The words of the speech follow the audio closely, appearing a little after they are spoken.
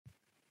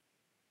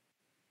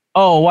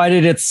Oh, why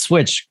did it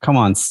switch? Come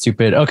on,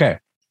 stupid. Okay.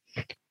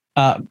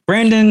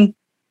 Brandon,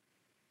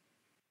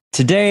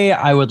 today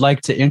I would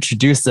like to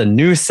introduce a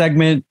new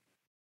segment,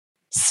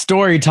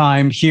 story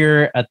time,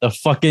 here at the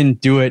Fucking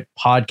Do It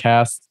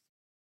podcast.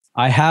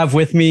 I have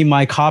with me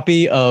my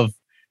copy of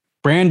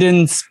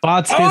Brandon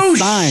Spots His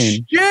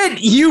Sign. Shit,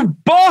 you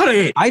bought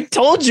it. I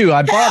told you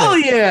I bought Hell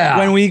it. yeah.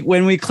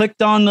 When we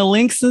clicked on the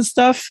links and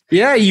stuff.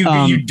 Yeah, you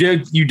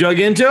dug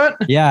into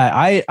it?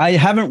 Yeah, I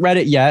haven't read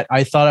it yet.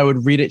 I thought I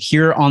would read it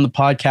here on the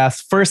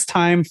podcast. First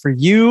time for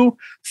you,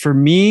 for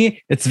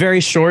me. It's very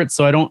short,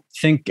 so I don't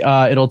think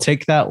it'll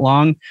take that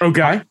long.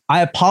 Okay.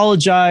 I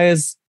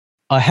apologize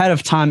ahead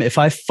of time if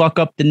I fuck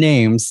up the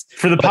names.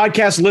 For the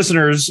podcast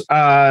listeners,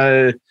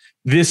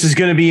 this is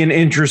going to be an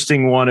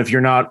interesting one if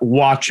you're not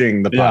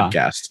watching the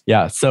podcast.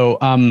 Yeah. So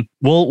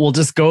we'll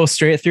just go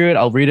straight through it.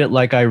 I'll read it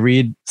like I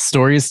read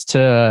stories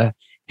to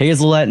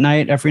Hazel at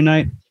night every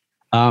night.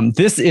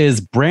 This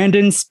is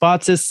Brandon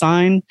Spots His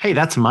Sign. Hey,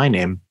 that's my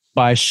name.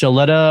 By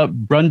Shaletta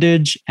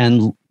Brundage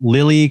and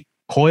Lily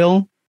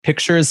Coyle.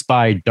 Pictures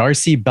by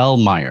Darcy Bell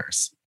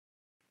Myers.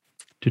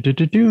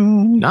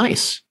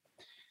 Nice.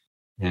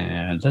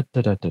 And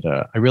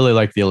I really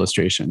like the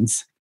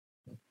illustrations.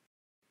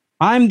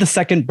 I'm the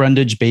second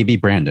Brundage baby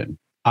Brandon.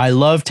 I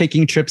love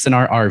taking trips in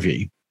our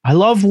RV. I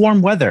love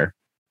warm weather.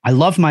 I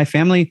love my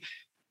family,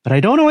 but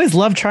I don't always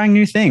love trying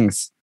new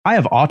things. I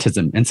have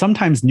autism, and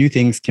sometimes new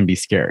things can be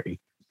scary.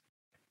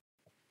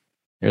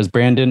 There's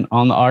Brandon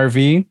on the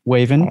RV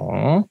waving.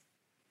 Aww.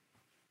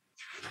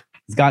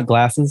 He's got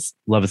glasses.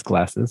 Love his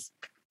glasses.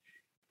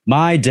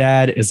 My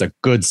dad is a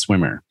good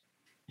swimmer.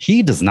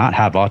 He does not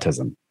have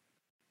autism.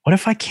 What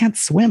if I can't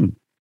swim?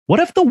 What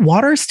if the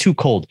water's too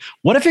cold?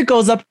 What if it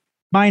goes up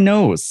my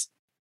nose?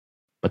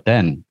 But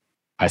then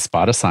I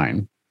spot a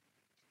sign.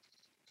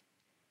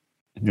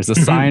 And there's a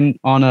sign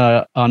on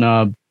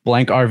a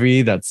blank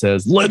RV that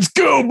says, "Let's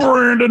go,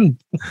 Brandon."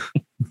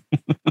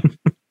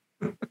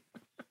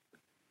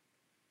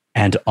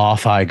 And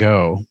off I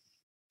go.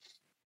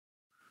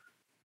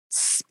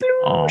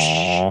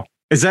 Aww.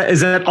 Is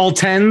that all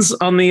tens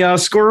on the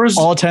scores?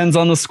 All tens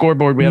on the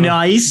scoreboard. We have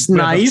nice.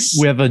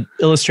 We have an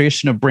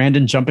illustration of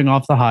Brandon jumping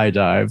off the high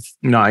dive.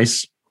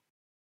 Nice.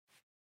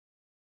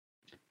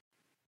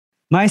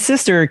 My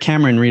sister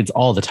Cameron reads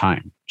all the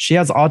time. She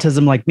has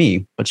autism like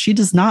me, but she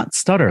does not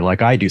stutter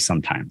like I do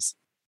sometimes.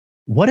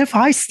 What if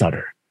I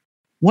stutter?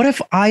 What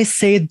if I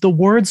say the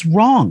words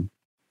wrong?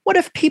 What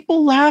if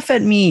people laugh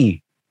at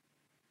me?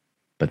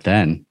 But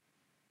then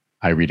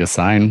I read a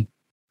sign.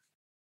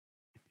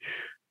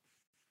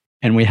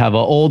 And we have an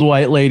old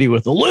white lady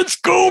with a "Let's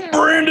go,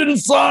 Brandon"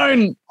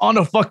 sign on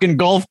a fucking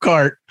golf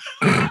cart.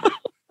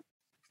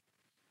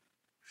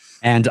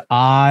 And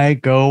I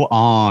go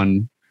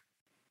on.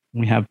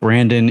 We have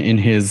Brandon in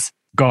his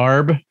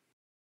garb.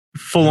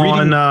 Full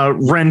on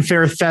Ren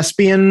Fair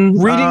thespian.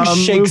 Reading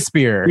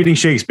Shakespeare. Reading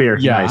Shakespeare.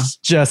 Yeah, nice.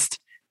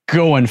 Just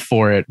going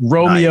for it.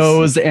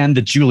 Romeos and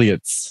the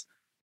Juliets.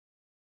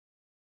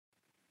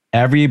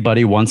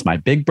 Everybody wants my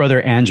big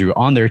brother Andrew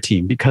on their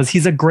team because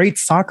he's a great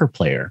soccer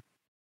player.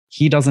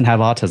 He doesn't have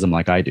autism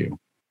like I do.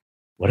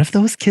 What if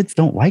those kids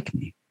don't like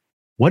me?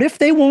 What if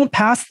they won't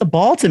pass the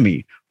ball to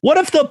me? What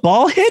if the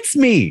ball hits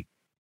me?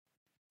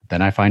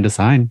 Then I find a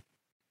sign.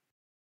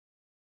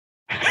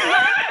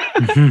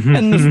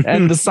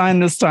 and the sign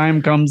this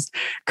time comes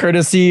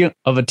courtesy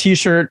of a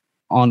t-shirt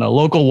on a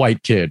local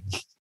white kid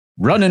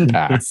running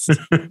past.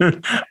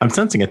 I'm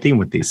sensing a theme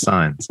with these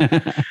signs.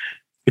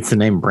 It's the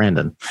name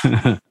Brandon.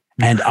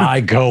 And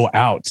I go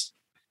out.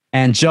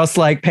 And just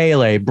like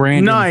Pele,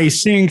 Brandon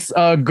sinks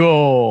a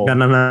goal.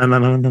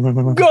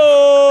 No.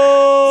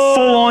 Goal!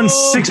 Full on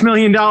 $6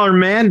 million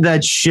man,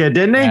 that shit,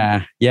 didn't he?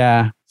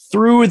 Yeah.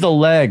 Through the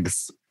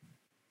legs.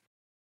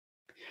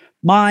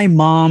 My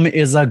mom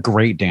is a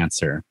great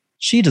dancer.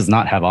 She does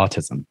not have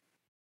autism.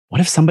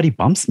 What if somebody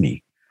bumps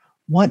me?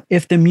 What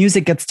if the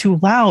music gets too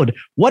loud?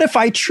 What if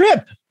I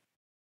trip?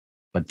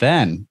 But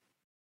then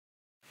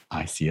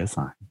I see a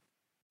sign.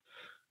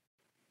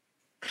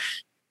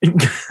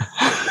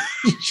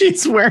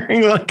 She's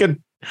wearing like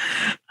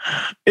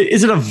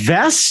is it a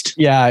vest?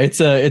 Yeah, it's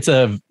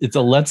a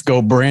 "Let's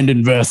Go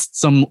Brandon" vest.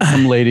 Some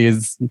lady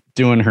is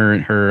doing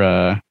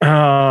her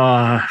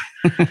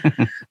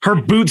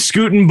boot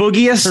scooting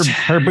boogiest.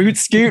 Her boot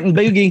scooting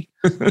boogie.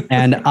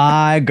 And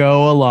I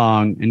go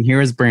along, and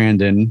here's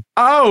Brandon.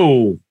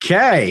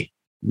 Okay.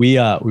 We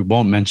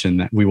won't mention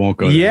that. We won't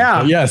go there. Yeah.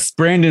 But yes,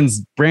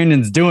 Brandon's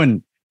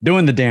doing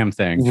the damn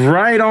thing.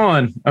 Right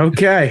on.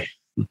 Okay.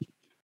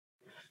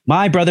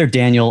 My brother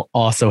Daniel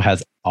also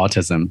has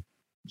autism.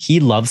 He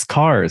loves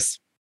cars.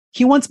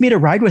 He wants me to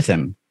ride with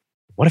him.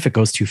 What if it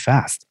goes too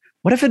fast?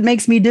 What if it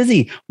makes me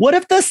dizzy? What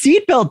if the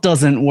seatbelt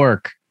doesn't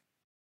work?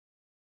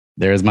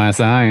 There's my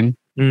sign.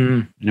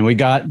 And we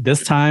got,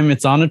 this time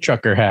it's on a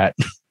trucker hat.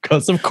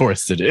 Because of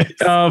course it is.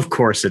 Of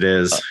course it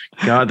is.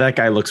 God, that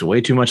guy looks way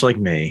too much like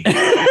me.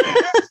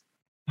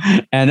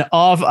 And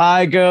off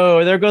I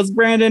go. There goes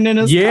Brandon in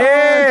his car.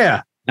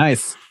 Yeah.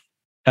 Nice.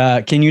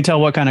 Can you tell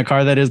what kind of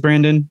car that is,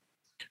 Brandon?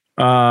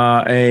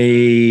 Not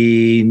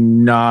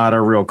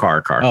a real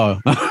car. Oh,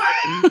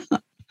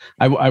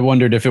 I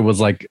wondered if it was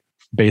like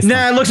based.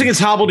 Nah, it looks like it's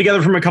hobbled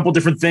together from a couple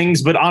different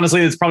things, but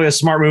honestly, it's probably a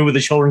smart move with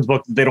a children's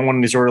book. They don't want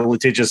any sort of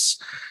litigious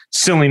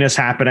silliness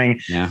happening.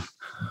 Yeah.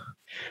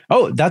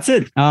 Oh, that's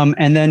it.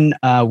 And then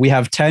we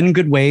have 10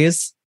 good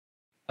ways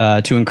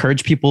to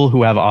encourage people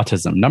who have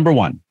autism. Number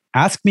 1,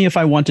 ask me if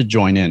I want to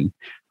join in.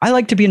 I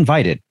like to be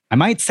invited. I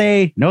might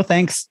say no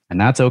thanks,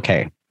 and that's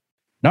okay.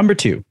 Number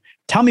 2,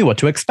 tell me what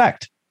to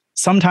expect.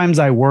 Sometimes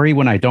I worry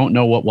when I don't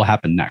know what will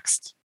happen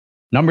next.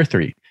 Number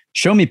 3,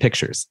 show me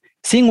pictures.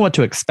 Seeing what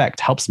to expect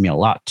helps me a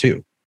lot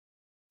too.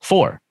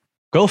 4,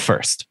 go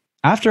first.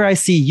 After I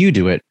see you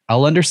do it,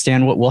 I'll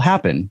understand what will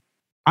happen.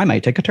 I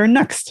might take a turn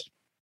next.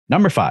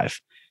 Number 5,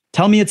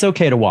 tell me it's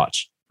okay to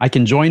watch. I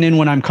can join in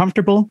when I'm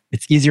comfortable.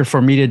 It's easier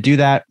for me to do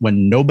that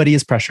when nobody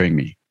is pressuring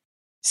me.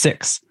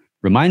 6,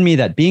 remind me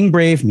that being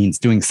brave means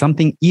doing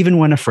something even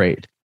when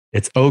afraid.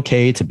 It's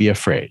okay to be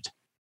afraid.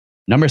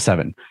 Number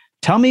 7,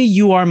 tell me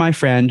you are my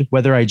friend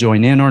whether I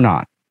join in or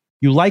not.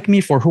 You like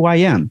me for who I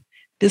am.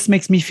 This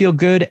makes me feel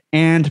good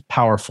and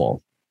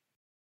powerful.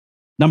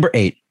 Number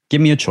 8,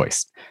 give me a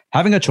choice.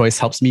 Having a choice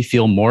helps me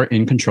feel more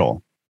in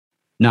control.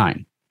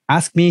 9,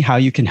 ask me how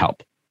you can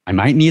help. I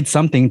might need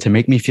something to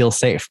make me feel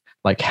safe,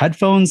 like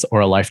headphones or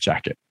a life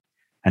jacket.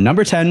 And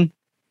number 10,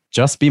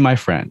 just be my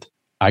friend.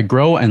 I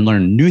grow and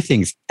learn new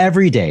things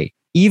every day,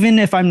 even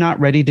if I'm not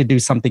ready to do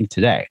something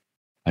today.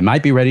 I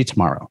might be ready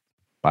tomorrow.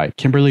 By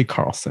Kimberly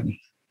Carlson.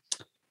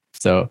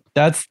 So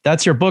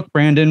that's your book,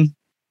 Brandon.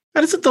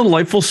 That is a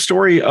delightful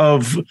story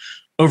of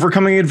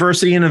overcoming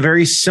adversity in a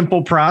very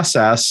simple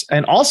process.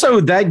 And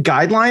also that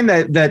guideline,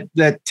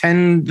 that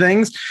 10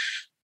 things,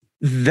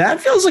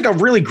 that feels like a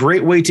really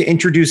great way to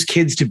introduce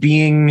kids to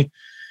being,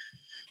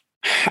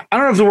 I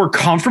don't know if the word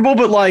comfortable,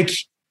 but like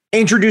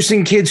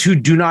introducing kids who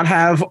do not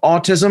have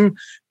autism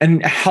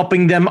and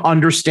helping them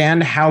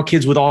understand how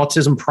kids with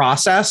autism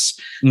process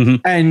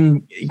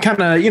and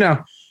kind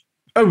of,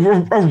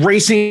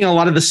 erasing a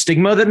lot of the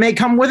stigma that may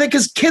come with it,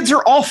 because kids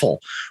are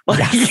awful. Like,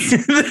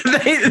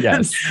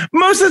 yes.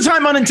 Most of the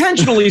time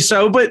unintentionally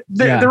so, but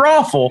they're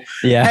awful.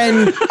 Yeah.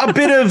 And a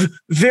bit of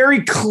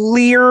very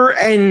clear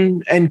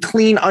and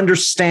clean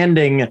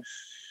understanding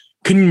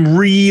can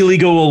really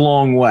go a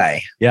long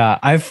way. Yeah,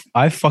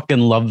 I fucking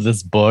love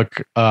this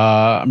book.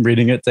 I'm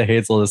reading it to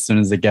Hazel as soon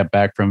as I get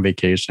back from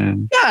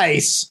vacation.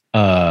 Nice.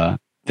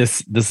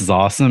 This is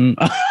awesome.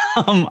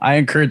 I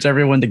encourage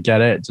everyone to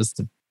get it just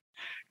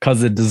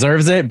because it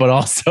deserves it, but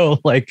also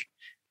like,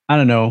 I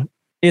don't know,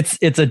 it's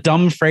a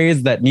dumb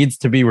phrase that needs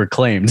to be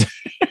reclaimed.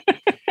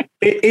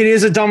 It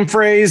is a dumb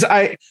phrase.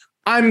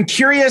 I'm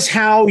curious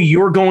how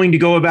you're going to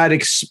go about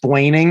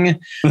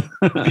explaining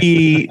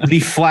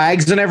the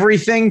flags and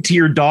everything to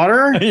your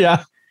daughter.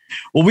 Yeah.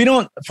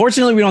 Well,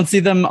 fortunately, we don't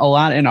see them a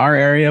lot in our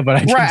area, but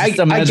I can just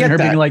imagine her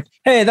being like,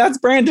 hey, that's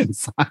Brandon's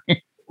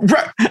sign.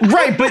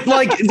 Right. But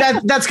like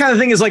that's kind of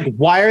thing is like,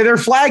 why are there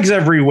flags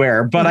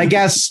everywhere? But I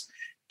guess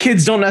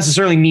kids don't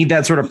necessarily need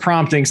that sort of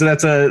prompting. So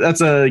that's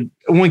a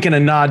wink and a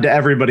nod to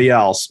everybody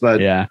else.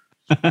 But yeah.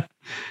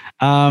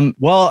 What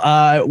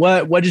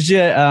did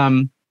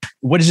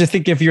you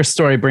think of your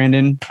story,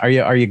 Brandon?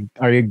 Do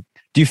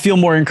you feel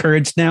more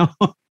encouraged now?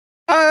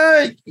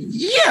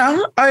 Yeah,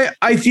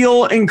 I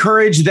feel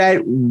encouraged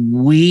that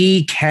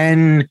we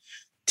can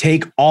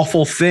take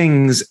awful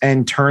things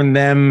and turn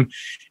them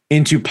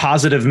into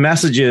positive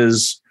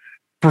messages,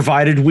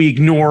 provided we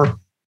ignore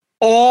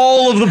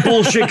all of the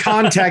bullshit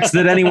context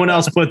that anyone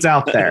else puts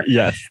out there.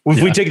 Yes.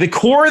 If we take the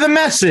core of the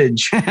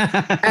message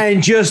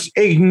and just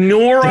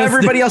ignore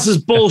everybody else's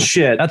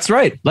bullshit. That's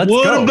right.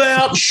 What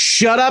about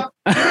shut up?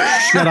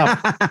 Shut up.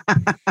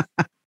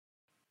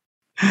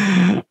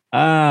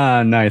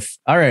 Nice.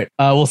 All right.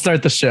 We'll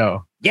start the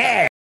show.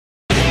 Yeah.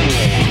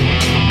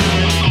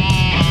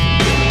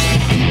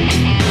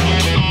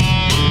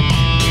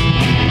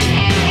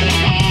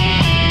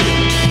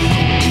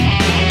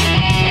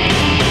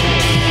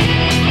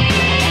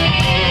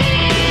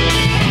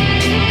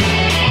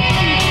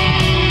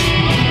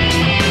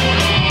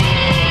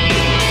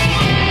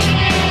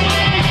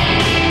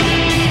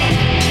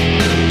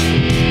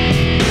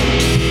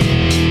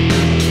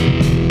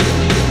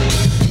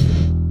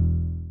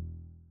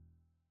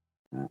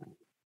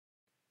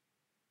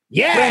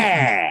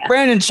 Yeah.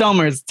 Brandon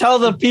Chalmers, tell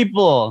the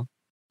people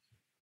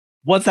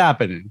what's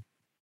happening.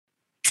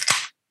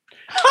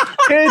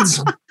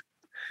 Kids,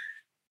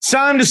 it's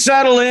time to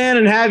settle in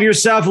and have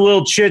yourself a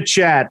little chit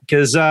chat.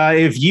 Because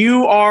if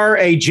you are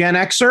a Gen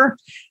Xer,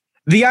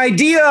 the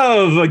idea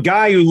of a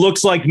guy who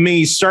looks like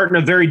me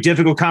starting a very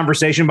difficult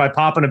conversation by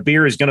popping a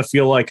beer is going to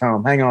feel like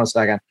home. Hang on a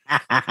second.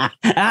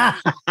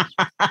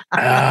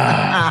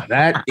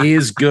 That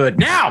is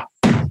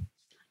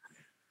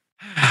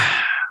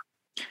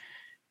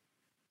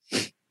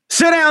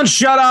Sit down,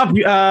 shut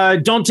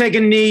up. Don't take a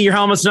knee. Your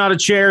helmet's not a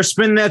chair.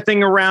 Spin that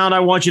thing around. I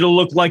want you to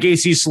look like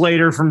AC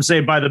Slater from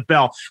Saved by the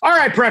Bell. All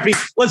right, Preppy,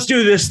 let's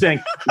do this thing.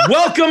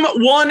 Welcome,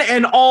 one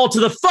and all, to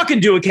the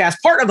fucking Duocast,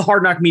 part of the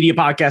Hard Knock Media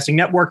Podcasting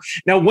Network.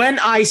 Now, when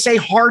I say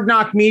Hard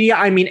Knock Media,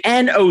 I mean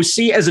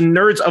NOC as in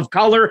Nerds of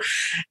Color.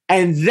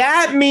 And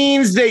that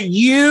means that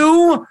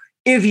you,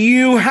 if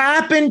you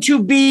happen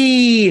to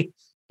be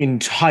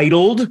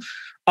entitled,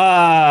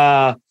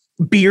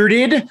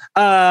 bearded,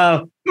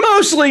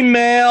 mostly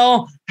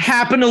male,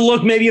 happen to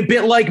look maybe a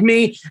bit like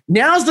me,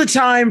 now's the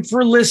time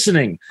for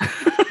listening.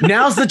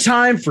 Now's the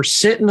time for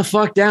sitting the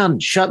fuck down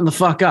and shutting the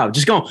fuck up.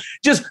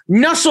 Just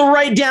nuzzle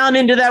right down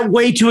into that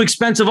way too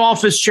expensive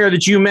office chair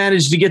that you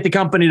managed to get the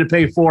company to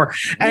pay for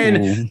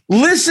and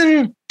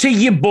listen to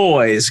you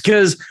boys,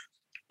 because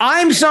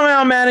I'm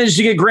somehow managed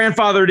to get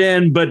grandfathered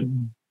in, but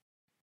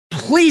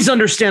please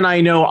understand,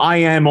 I know I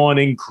am on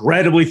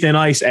incredibly thin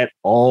ice at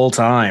all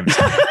times.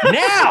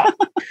 Now,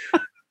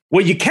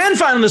 what you can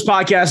find on this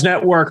podcast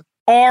network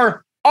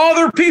are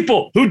other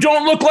people who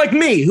don't look like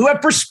me, who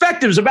have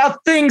perspectives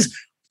about things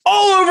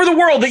all over the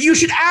world that you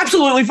should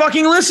absolutely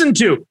fucking listen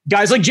to.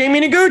 Guys like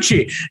Jamie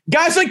Noguchi,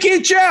 guys like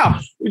Keith Chow,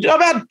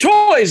 about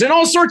toys and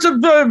all sorts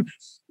of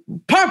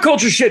pop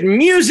culture shit,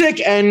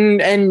 music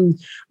and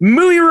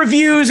movie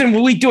reviews,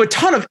 and we do a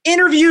ton of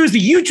interviews.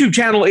 The YouTube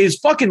channel is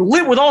fucking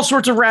lit with all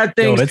sorts of rad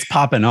things. It's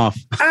popping off.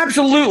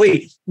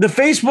 Absolutely. The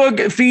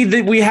Facebook feed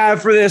that we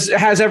have for this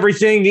has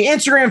everything. The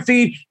Instagram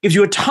feed gives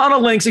you a ton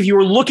of links if you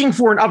were looking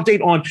for an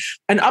update on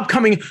an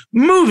upcoming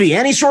movie,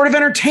 any sort of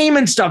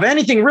entertainment stuff,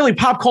 anything really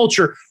pop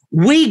culture.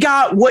 We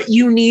got what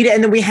you need.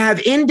 And then we have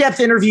in-depth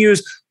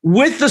interviews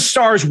with the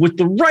stars, with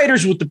the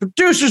writers, with the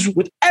producers,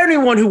 with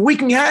anyone who we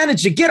can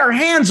manage to get our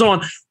hands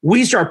on.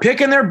 We start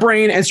picking their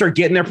brain and start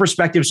getting their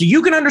perspective so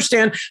you can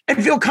understand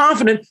and feel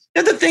confident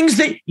that the things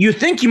that you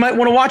think you might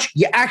want to watch,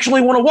 you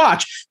actually want to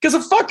watch. Because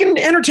the fucking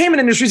entertainment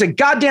industry is a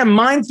goddamn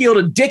minefield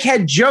of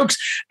dickhead jokes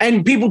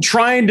and people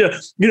trying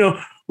to,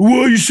 why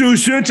are you so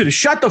sensitive?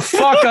 Shut the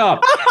fuck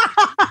up.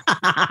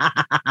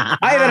 I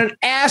had an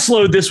ass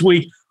load this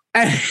week.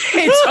 And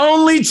it's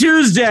only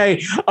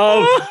Tuesday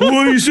of why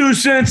are you so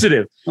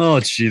sensitive? Oh,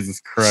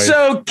 Jesus Christ.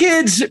 So,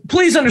 kids,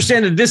 please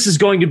understand that this is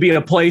going to be a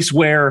place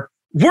where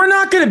we're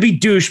not going to be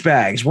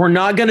douchebags. We're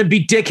not going to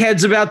be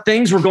dickheads about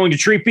things. We're going to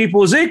treat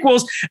people as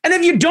equals. And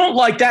if you don't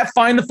like that,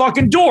 find the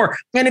fucking door.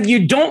 And if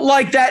you don't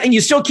like that and you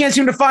still can't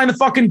seem to find the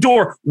fucking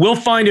door, we'll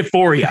find it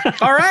for you.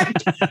 All right?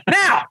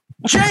 Now,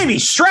 Jamie,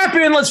 strap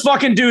in. Let's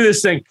fucking do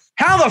this thing.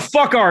 How the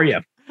fuck are you?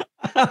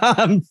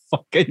 I'm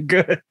fucking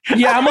good.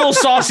 Yeah, I'm a little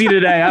saucy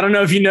today. I don't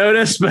know if you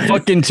noticed, but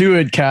fucking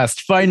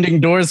Duocast, finding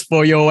doors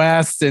for your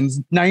ass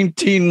since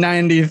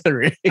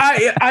 1993.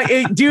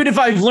 Dude, if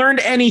I've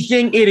learned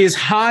anything, it is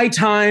high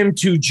time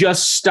to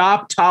just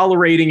stop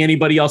tolerating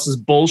anybody else's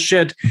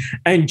bullshit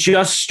and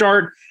just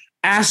start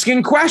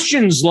asking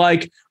questions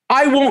like,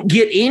 I won't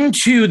get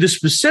into the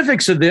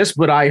specifics of this,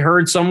 but I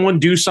heard someone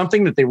do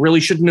something that they really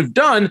shouldn't have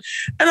done.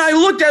 And I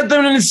looked at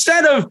them and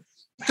instead of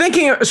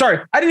thinking, sorry,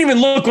 I didn't even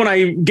look when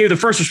I gave the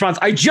first response.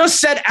 I just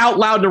said out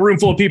loud in a room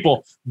full of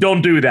people,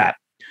 don't do that.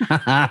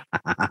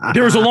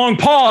 There was a long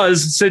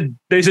pause.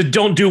 They said,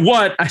 don't do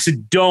what? I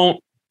said,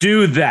 don't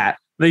do that.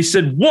 They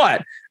said,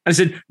 what? I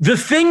said, the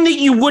thing that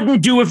you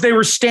wouldn't do if they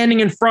were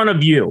standing in front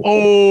of you.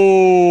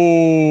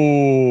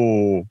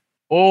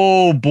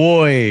 Oh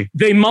boy.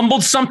 They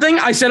mumbled something.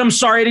 I said, I'm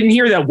sorry, I didn't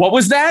hear that. What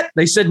was that?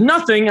 They said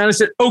nothing. And I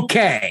said,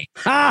 okay.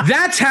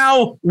 That's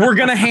how we're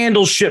going to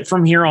handle shit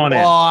from here on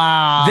in.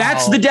 Wow.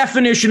 That's the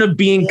definition of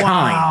being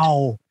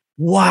kind.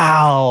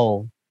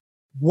 Wow.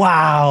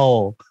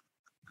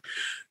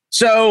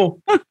 So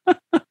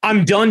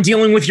I'm done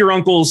dealing with your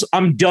uncles.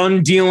 I'm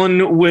done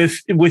dealing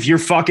with your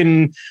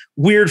fucking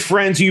weird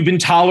friends who you've been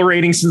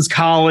tolerating since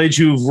college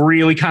who've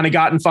really kind of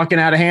gotten fucking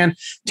out of hand.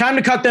 Time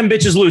to cut them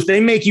bitches loose. They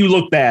make you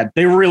look bad.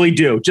 They really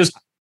do. Just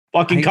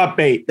fucking cut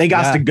bait. They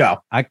got to go.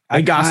 I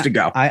got to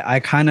go. I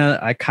kind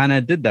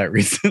of did that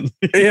recently.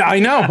 Yeah, I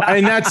know.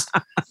 And that's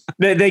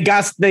they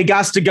got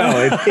to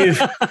go.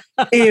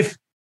 If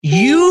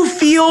you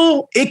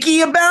feel icky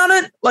about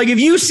it, like if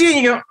you see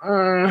it, you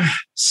go,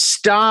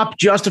 stop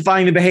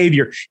justifying the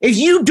behavior. If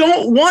you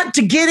don't want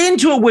to get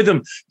into it with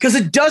them because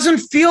it doesn't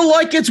feel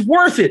like it's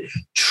worth it,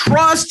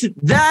 trust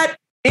that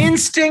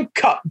instinct,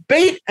 cut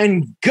bait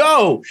and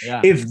go. Yeah.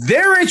 If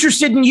they're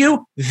interested in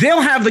you, they'll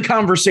have the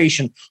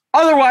conversation.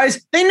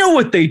 Otherwise, they know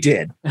what they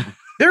did.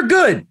 They're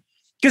good.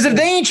 Because if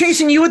they ain't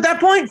chasing you at that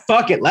point,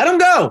 fuck it, let them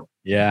go.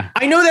 Yeah,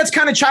 I know that's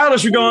kind of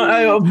childish. We're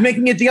going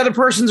making it the other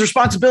person's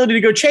responsibility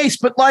to go chase,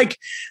 but like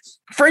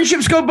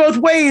friendships go both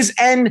ways,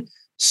 and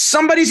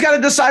somebody's got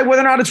to decide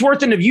whether or not it's worth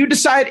it. And if you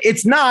decide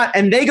it's not,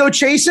 and they go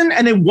chasing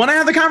and they want to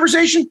have the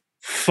conversation,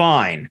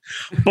 fine,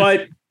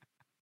 but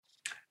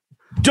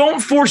don't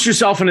force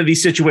yourself into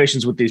these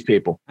situations with these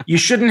people. You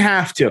shouldn't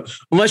have to,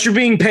 unless you're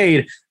being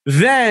paid.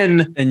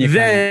 Then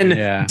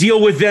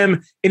deal with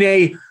them in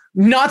a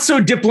not so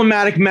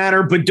diplomatic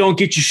manner, but don't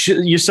get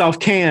yourself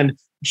canned.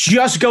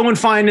 just go and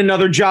find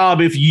another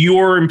job if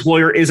your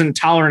employer isn't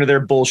tolerant of their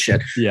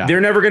bullshit. Yeah.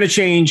 They're never going to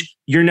change.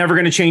 You're never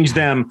going to change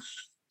them.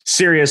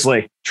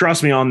 Seriously,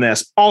 trust me on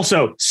this.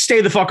 Also,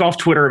 stay the fuck off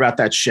Twitter about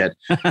that shit.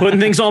 Putting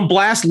things on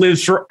blast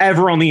lives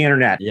forever on the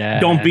internet. Yeah.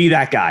 Don't be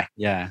that guy.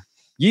 Yeah.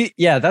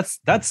 That's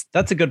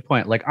a good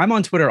point. Like, I'm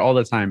on Twitter all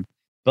the time,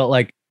 but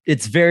like,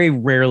 it's very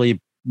rarely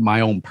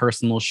my own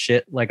personal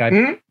shit. Like,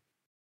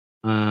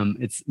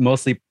 it's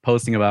mostly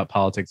posting about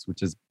politics,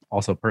 which is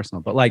also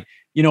personal. But like,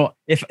 you know,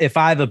 if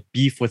I have a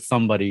beef with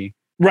somebody,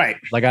 right?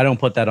 Like, I don't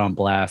put that on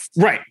blast.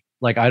 Right.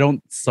 Like, I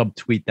don't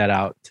subtweet that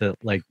out to,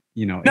 like,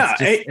 you know,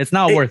 it's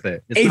not worth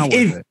it. It's not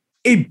worth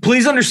it.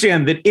 Please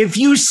understand that if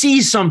you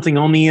see something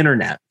on the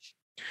internet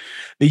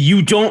that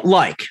you don't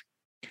like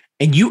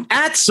and you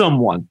at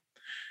someone,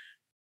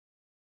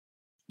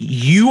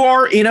 you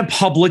are in a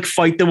public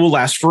fight that will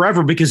last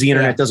forever because the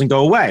internet doesn't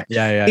go away.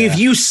 If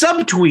you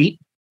subtweet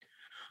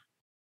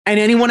and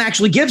anyone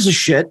actually gives a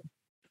shit,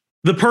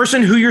 the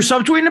person who you're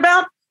subtweeting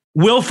about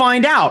will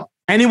find out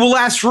and it will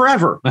last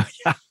forever.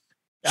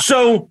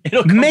 So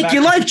make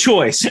your life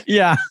choice.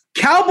 Yeah.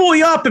 Cowboy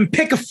up and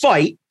pick a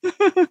fight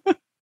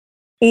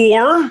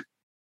or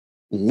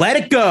let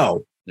it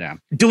go. Yeah.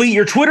 Delete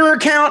your Twitter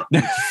account.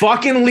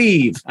 Fucking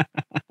leave.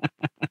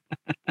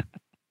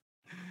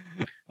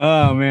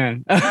 Oh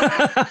man.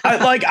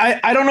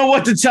 I don't know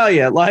what to tell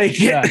you. Like,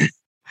 yeah.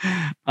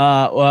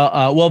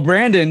 Well,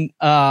 Brandon,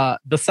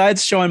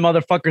 besides showing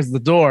motherfuckers the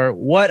door,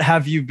 what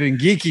have you been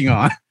geeking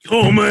on?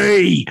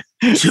 Tommy.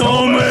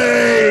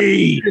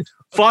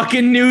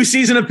 Fucking new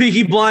season of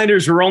Peaky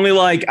Blinders. We're only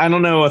like, I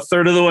don't know, a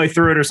third of the way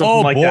through it or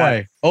something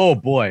that. Oh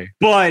boy.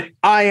 But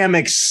I am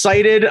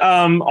excited.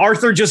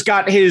 Arthur just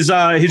got his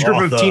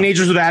group of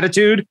teenagers with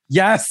attitude.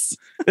 Yes.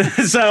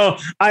 So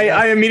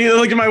I immediately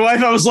looked at my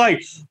wife. I was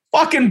like,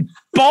 fucking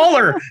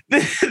baller.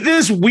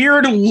 This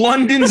weird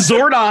London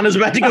Zordon is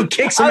about to go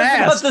kick some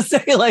ass. I was about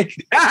to say, like,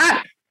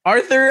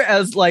 Arthur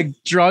as like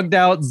drugged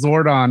out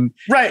Zordon,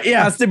 right?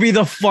 Yeah, has to be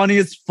the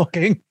funniest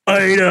fucking.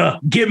 Ida,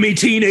 give me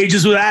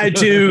teenagers with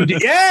attitude.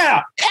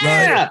 Yeah,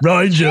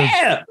 Ranger.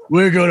 Yeah,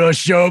 we're gonna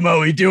show them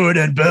how we do it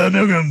in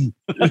Birmingham.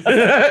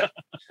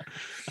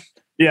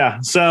 Yeah,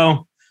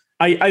 so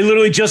I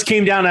literally just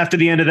came down after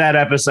the end of that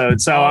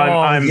episode, so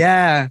I'm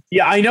yeah.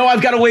 I know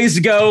I've got a ways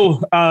to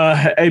go,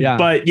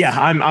 but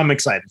yeah, I'm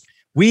excited.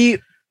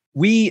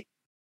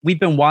 We've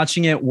been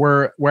watching it.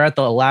 We're at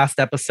the last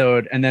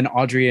episode, and then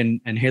Audrey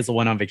and Hazel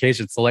went on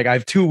vacation. So like, I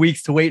have 2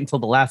 weeks to wait until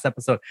the last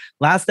episode.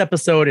 Last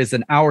episode is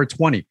an hour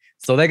 20.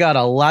 So they got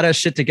a lot of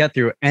shit to get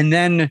through. And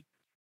then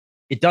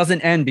it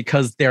doesn't end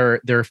because they're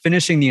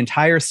finishing the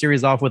entire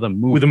series off with a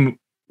movie.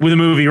 With a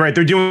movie, right?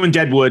 They're doing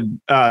Deadwood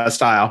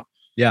style.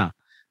 Yeah.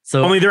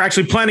 So only they're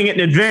actually planning it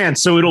in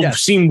advance, so it'll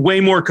seem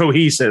way more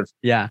cohesive.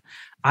 Yeah.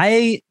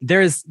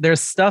 There's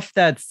stuff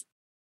that's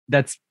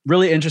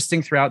really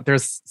interesting throughout.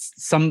 There's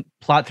some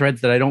plot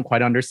threads that I don't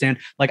quite understand.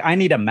 Like, I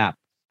need a map.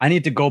 I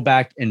need to go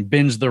back and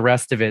binge the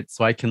rest of it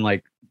so I can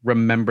like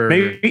remember.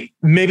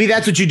 Maybe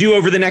that's what you do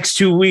over the next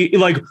 2 weeks,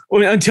 like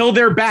until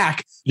they're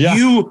back. Yeah.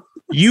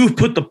 You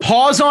put the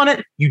pause on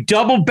it, you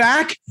double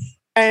back,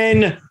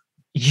 and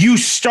you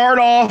start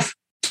off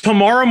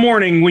tomorrow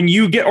morning when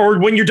you're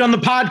done the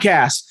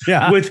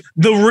podcast with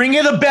the ring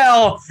of the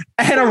bell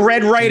and a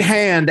red right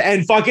hand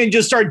and fucking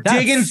just start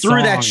digging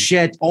through that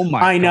shit. Oh my!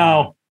 I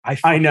know.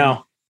 I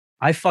know.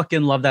 I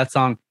fucking love that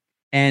song.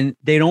 And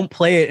they don't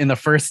play it in the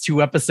first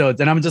 2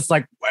 episodes. And I'm just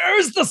like,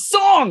 where's the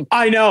song?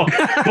 I know.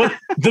 But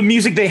the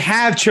music they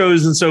have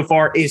chosen so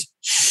far is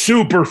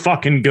super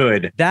fucking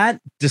good.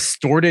 That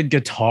distorted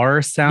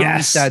guitar sound.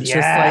 Yes. That's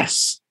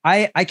just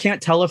like, I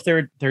can't tell if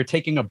they're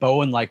taking a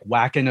bow and like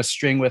whacking a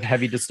string with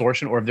heavy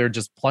distortion or if they're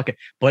just plucking.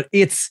 But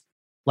it's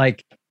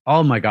like,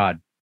 oh my God.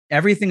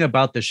 Everything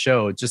about the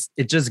show it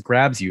just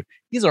grabs you.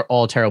 These are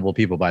all terrible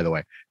people, by the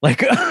way.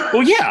 Like,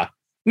 well, yeah.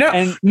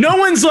 No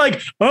one's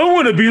like, I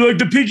want to be like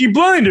the Peaky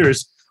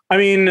Blinders. I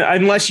mean,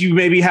 unless you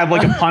maybe have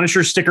like a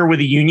Punisher sticker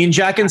with a Union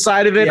Jack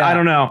inside of it. Yeah. I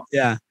don't know.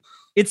 Yeah.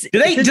 Do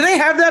they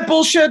have that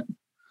bullshit?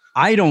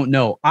 I don't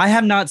know. I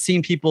have not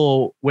seen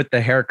people with the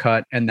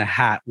haircut and the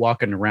hat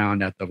walking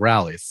around at the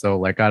rallies. So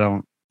like, I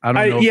don't know.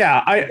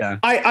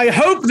 I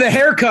hope the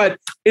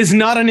haircut is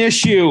not an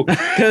issue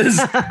because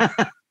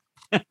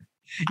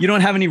you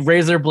don't have any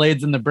razor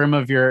blades in the brim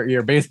of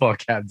your baseball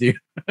cap, do you?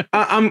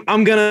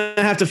 I'm gonna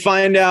have to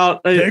find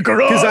out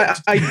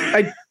because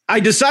I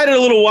decided a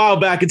little while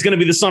back it's gonna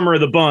be the summer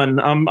of the bun.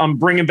 I'm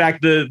bringing back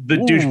the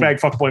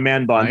douchebag fuckboy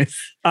man bun.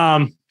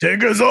 Nice.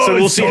 Take us on. So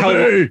we'll see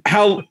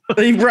how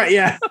right.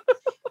 Yeah.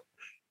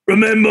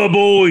 Remember,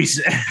 boys.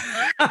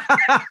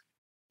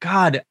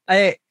 God,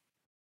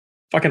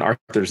 fucking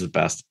Arthur's the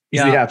best.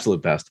 He's the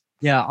absolute best.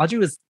 Yeah, Audrey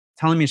was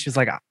telling me, she's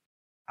like,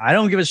 I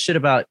don't give a shit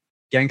about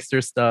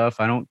gangster stuff.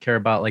 I don't care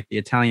about like the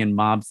Italian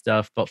mob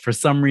stuff, but for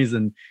some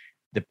reason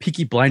the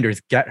Peaky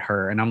Blinders get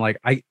her. And I'm like,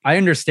 I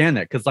understand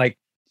that. Cause like,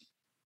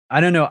 I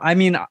don't know. I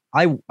mean,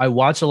 I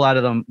watch a lot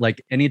of them.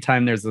 Like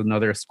anytime there's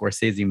another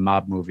Scorsese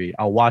mob movie,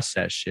 I'll watch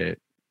that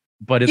shit,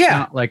 but it's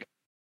not like,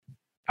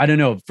 I don't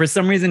know. For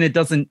some reason, it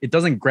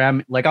doesn't grab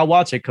me. Like I'll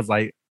watch it because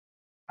I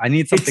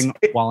need something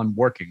while I'm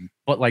working.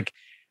 But like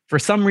for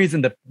some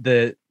reason,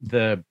 the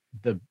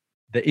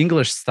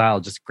English style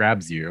just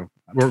grabs you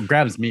or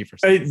grabs me for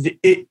some reason.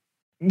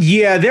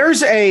 Yeah,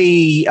 there's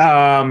a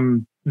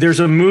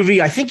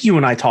movie, I think you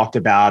and I talked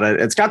about it.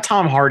 It's got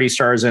Tom Hardy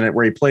stars in it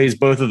where he plays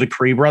both of the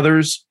Cree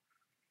brothers,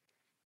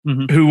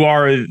 who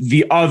are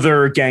the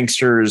other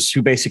gangsters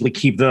who basically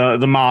keep the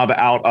mob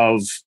out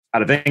of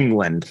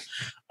England.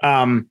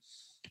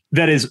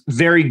 That is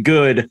very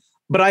good.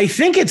 But I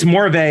think it's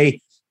more of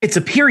it's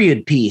a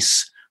period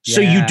piece.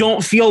 So you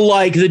don't feel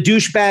like the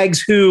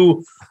douchebags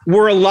who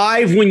were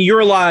alive when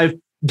you're alive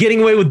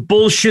getting away with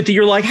bullshit that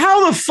you're like,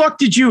 how the fuck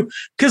did you?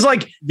 Because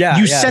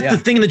you set the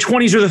thing in the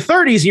 20s or the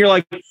 30s and you're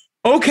like,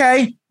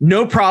 okay,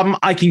 no problem.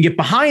 I can get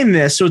behind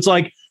this. So it's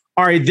like,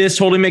 all right, this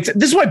totally makes it.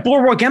 This is why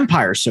Boardwalk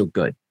Empire is so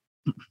good.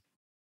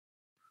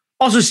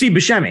 Also Steve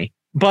Buscemi,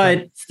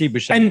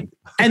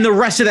 and the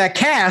rest of that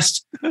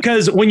cast,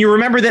 because when you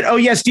remember that, oh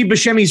yeah, Steve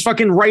Buscemi's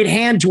fucking right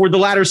hand toward the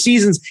latter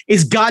seasons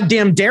is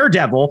goddamn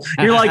Daredevil.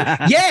 You're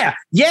like,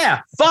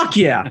 yeah, fuck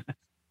yeah.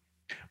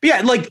 But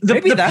yeah, like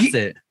maybe that's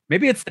it.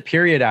 Maybe it's the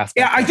period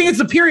aspect. Yeah, I think it's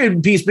the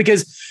period piece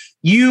because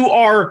you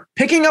are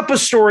picking up a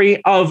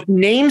story of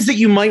names that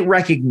you might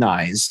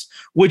recognize,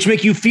 which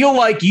make you feel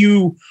like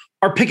you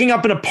are picking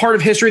up in a part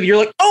of history that you're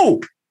like,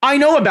 oh, I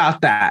know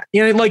about that.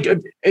 You know, like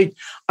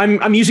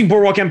I'm using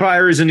Boardwalk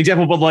Empire as an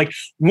example, but like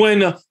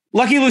when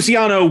Lucky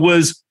Luciano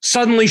was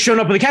suddenly shown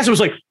up in the cast, it was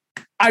like,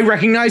 I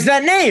recognize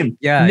that name.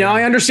 Yeah. Now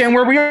I understand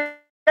where we are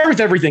with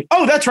everything.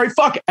 Oh, that's right.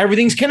 Fuck.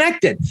 Everything's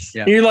connected.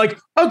 Yeah. And you're like,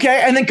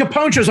 okay. And then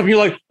Capone shows up and you're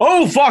like,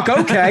 oh, fuck.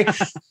 Okay.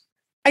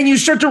 And you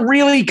start to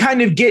really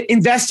kind of get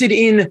invested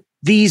in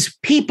these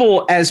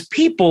people as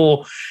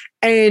people.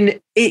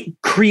 And it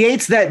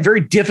creates that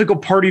very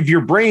difficult part of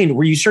your brain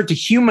where you start to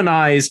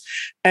humanize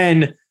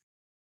and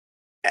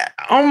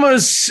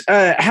almost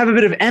have a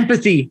bit of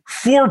empathy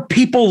for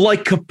people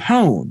like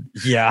Capone.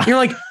 Yeah. You're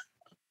like,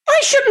 I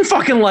shouldn't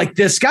fucking like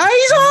this guy.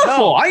 He's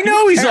awful. I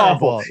know he's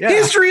awful. Yeah.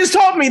 History has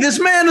taught me this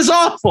man is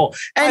awful.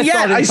 And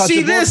yet I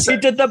see this. He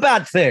did the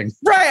bad thing.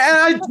 Right.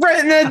 And I'm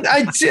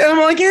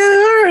like, yeah,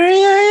 all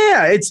right,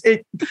 yeah. It's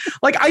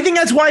like, I think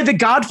that's why The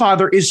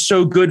Godfather is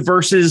so good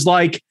versus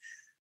like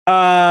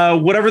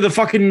whatever the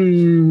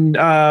fucking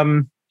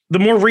the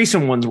more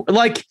recent ones,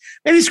 like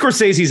maybe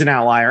Scorsese's an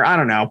outlier. I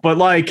don't know. But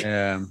like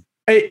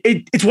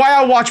it's why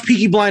I watch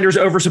Peaky Blinders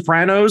over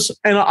Sopranos,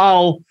 and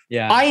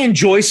I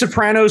enjoy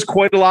Sopranos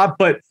quite a lot,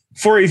 but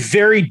for a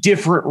very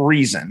different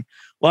reason.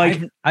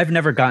 Like I've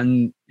never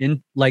gotten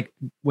in, like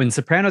when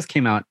Sopranos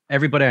came out,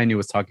 everybody I knew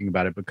was talking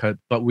about it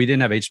but we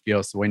didn't have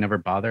HBO, so we never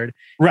bothered.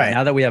 Right. And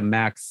now that we have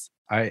Max,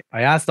 I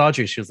asked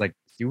Audrey, she was like,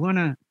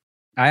 I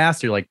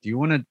asked her, like, do you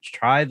want to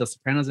try the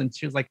Sopranos? And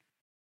she was like,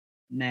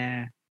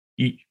 nah.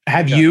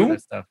 Have you?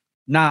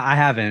 Nah, I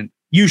haven't.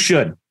 You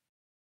should.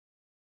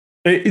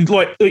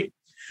 The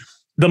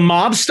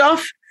mob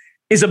stuff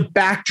is a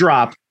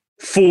backdrop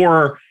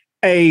for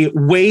a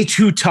way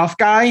too tough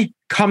guy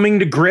coming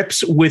to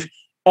grips with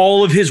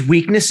all of his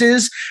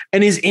weaknesses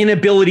and his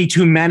inability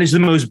to manage the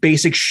most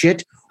basic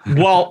shit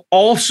while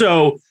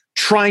also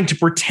trying to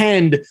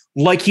pretend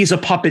like he's a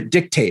puppet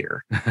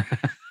dictator.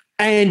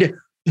 And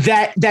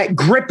that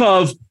grip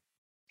of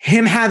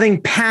him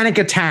having panic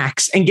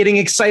attacks and getting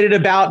excited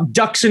about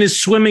ducks in his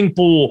swimming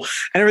pool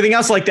and everything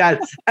else like that.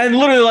 And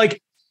literally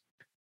like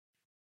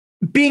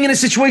being in a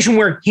situation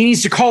where he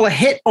needs to call a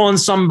hit on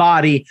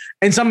somebody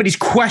and somebody's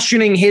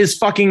questioning his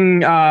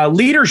fucking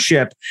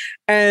leadership.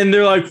 And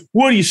they're like,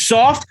 what are you,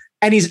 soft?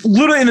 And he's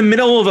literally in the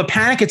middle of a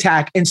panic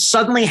attack and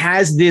suddenly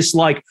has this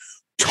like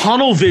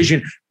tunnel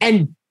vision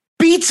and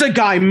beats a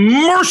guy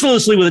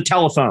mercilessly with a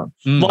telephone.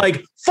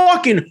 Like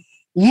fucking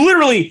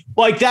literally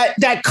like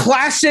that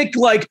classic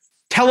like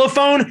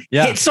telephone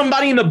hit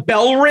somebody and the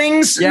bell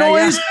rings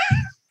noise.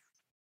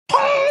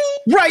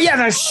 Right, yeah,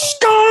 that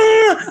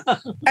stung,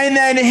 and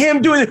then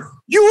him doing,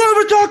 you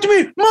ever talk to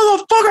me,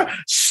 motherfucker?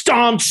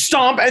 Stomp,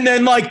 and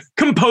then like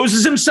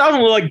composes himself,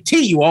 and we're like,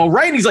 T, you all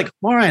right? And he's like,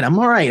 I'm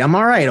all right. Oh,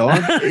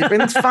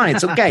 it's fine,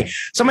 it's okay.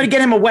 Somebody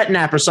get him a wet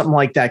nap or something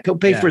like that. Go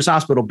pay for his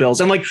hospital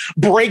bills, and like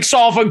breaks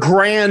off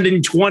 $1,000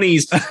 in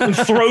 20s and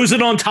throws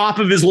it on top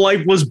of his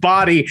lifeless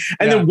body,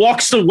 and then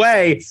walks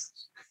away.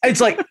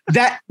 It's like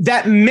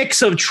that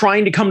mix of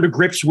trying to come to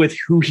grips with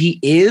who he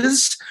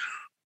is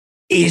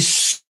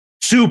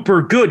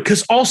super good,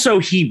 because also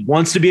he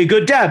wants to be a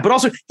good dad, but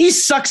also he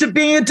sucks at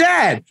being a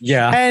dad.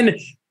 Yeah. And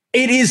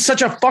it is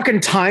such a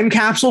fucking time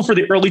capsule for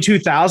the early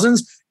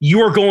 2000s.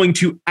 You are going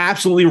to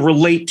absolutely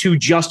relate to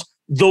just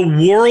the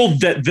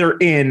world that they're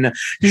in.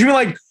 You're be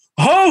like,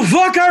 oh,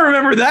 fuck, I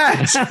remember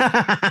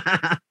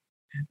that.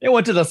 They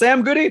went to the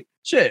Sam Goody?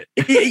 Shit.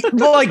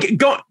 Like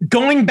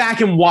going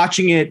back and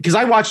watching it, because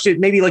I watched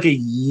it maybe like a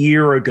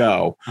year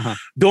ago.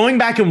 Going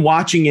back and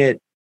watching it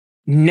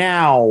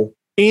now,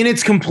 in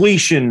its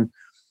completion,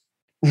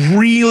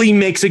 really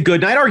makes it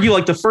good. And I'd argue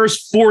like the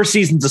first 4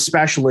 seasons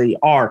especially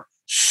are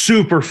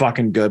super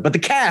fucking good, but the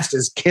cast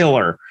is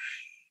killer.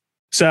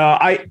 So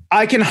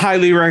I can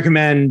highly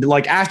recommend,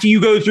 like, after you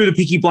go through the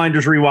Peaky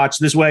Blinders rewatch,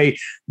 this way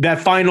that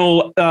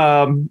final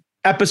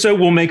episode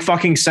will make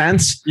fucking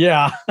sense.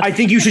 Yeah. I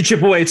think you should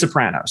chip away at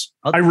Sopranos.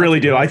 I really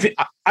do. I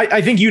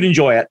think you'd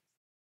enjoy it.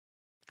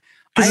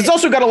 Because it's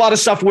also got a lot of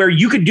stuff where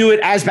you could do it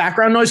as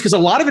background noise, because a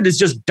lot of it is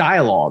just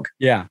dialogue.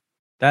 Yeah.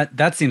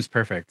 That seems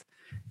perfect.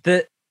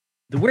 The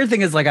weird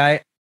thing is,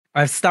 like,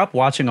 I've stopped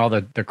watching all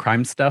the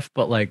crime stuff,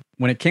 but like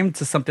when it came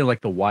to something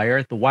like The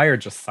Wire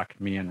just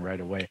sucked me in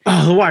right away.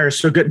 Oh, The Wire is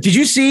so good. Did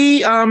you see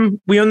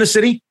We Own the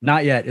City?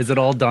 Not yet. Is it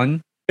all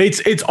done?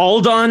 It's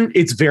all done.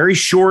 It's very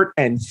short,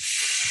 and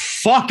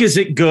fuck is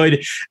it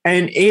good.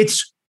 And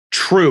it's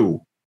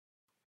true.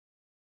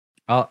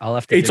 I'll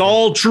have to. It's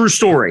all true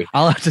story.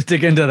 I'll have to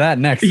dig into that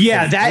next.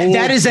 Yeah,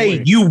 that is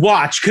a you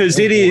watch, because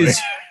it is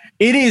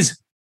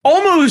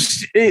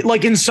almost,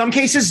 like, in some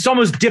cases it's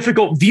almost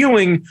difficult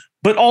viewing,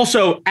 but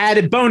also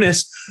added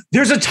bonus.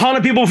 There's a ton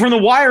of people from The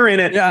Wire in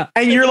it,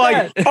 and you're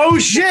like, oh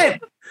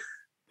shit.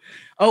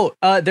 Oh,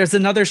 there's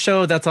another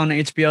show that's on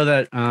HBO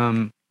that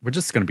we're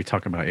just going to be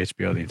talking about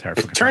HBO the entire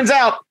fucking Turns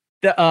out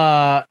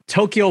the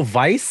Tokyo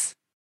Vice,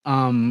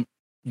 Rinko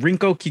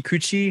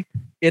Kikuchi.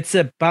 It's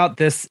about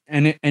this,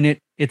 and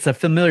it's a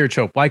familiar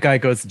trope. White guy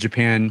goes to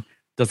Japan,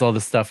 does all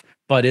this stuff,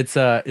 but it's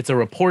a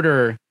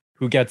reporter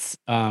who gets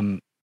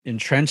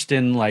entrenched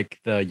in like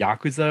the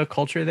Yakuza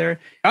culture there.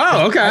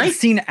 Oh, okay. I've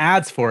seen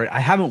ads for it.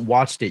 I haven't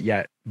watched it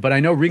yet, but I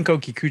know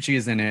Rinko Kikuchi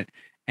is in it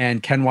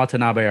and Ken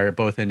Watanabe are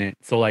both in it.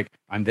 So like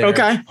I'm there.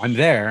 Okay. I'm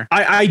there.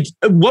 I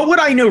what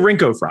would I know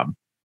Rinko from?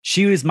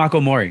 She was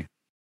Mako Mori.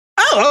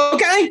 Oh,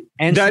 okay.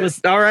 And she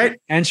was all right.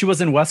 And she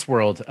was in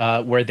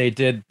Westworld, where they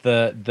did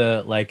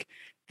the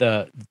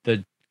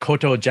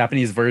Koto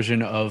Japanese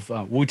version of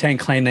Wu-Tang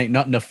Clan Ain't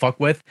Nothing to Fuck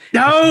With.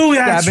 No,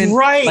 that's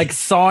right. Like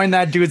sawing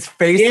that dude's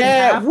face.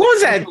 Yeah. What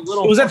was that?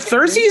 Was that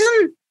third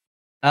season?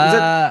 Was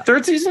that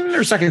third season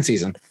or second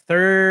season?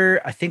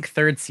 I think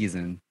third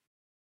season.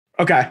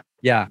 Okay.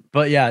 Yeah.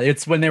 But yeah,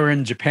 it's when they were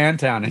in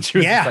Japantown and she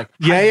was just like,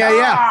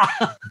 yeah.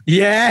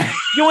 Yeah.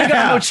 You ain't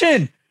got no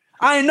chin.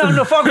 I ain't nothing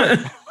to fuck with.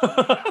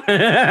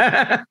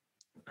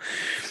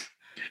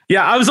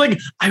 Yeah, I was like,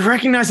 I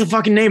recognize the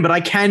fucking name, but I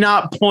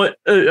cannot put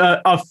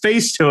a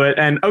face to it.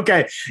 And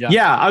okay,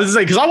 yeah I was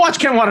like, because I watch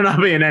Ken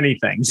Watanabe in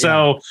anything,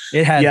 so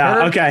it had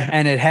her, okay,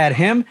 and it had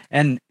him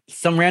and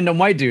some random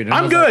white dude. And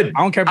I'm good. Like,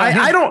 I don't care about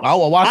him. I don't.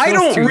 I'll watch. I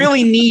don't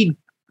really need.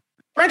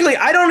 Frankly,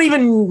 I don't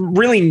even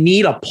really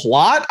need a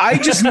plot. I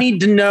just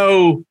need to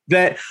know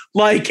that,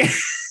 like.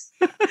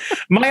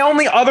 My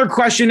only other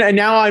question, and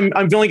now I'm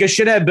feeling like a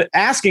shithead, but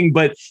asking,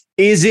 but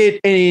is it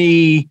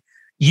a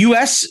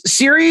US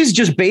series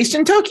just based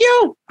in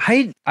Tokyo?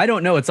 I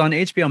don't know. It's on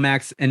HBO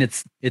Max and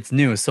it's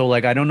new. So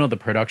like I don't know the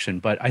production,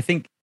 but I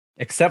think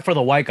except for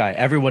the white guy,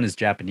 everyone is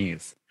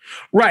Japanese.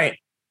 Right.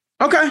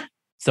 Okay.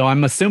 So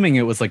I'm assuming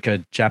it was like a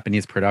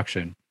Japanese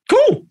production.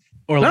 Cool.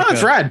 Or no, like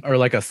that's rad. Or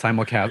like a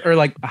simulcast, or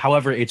like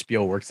however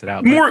HBO works it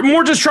out.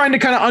 More just trying to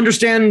kind of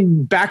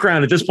understand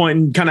background at this point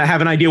and kind of have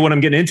an idea what I'm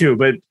getting into.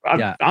 But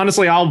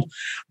honestly, I'll,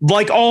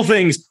 like all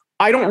things,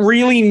 I don't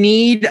really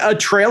need a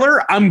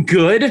trailer. I'm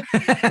good.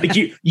 Like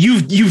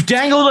you've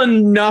dangled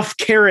enough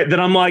carrot that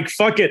I'm like,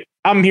 fuck it,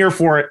 I'm here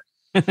for it.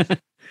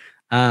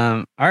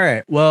 All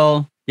right.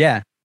 Well,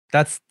 yeah,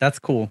 that's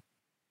cool.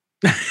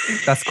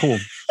 That's cool.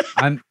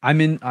 We're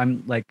just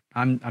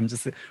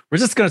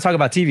going to talk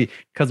about TV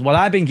because what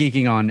I've been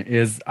geeking on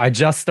is I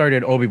just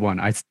started Obi-Wan.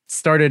 I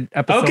started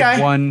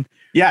episode 1.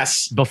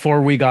 Yes.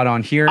 Before we got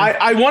on here.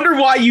 I wonder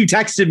why you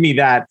texted me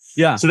that.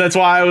 Yeah. So that's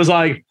why I was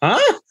like,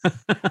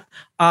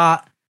 huh?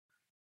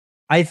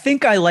 I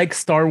think I like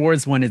Star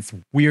Wars when it's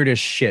weird as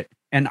shit.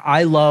 And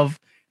I love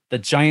the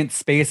giant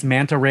space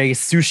manta ray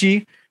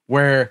sushi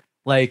where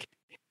like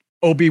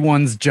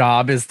Obi-Wan's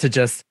job is to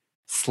just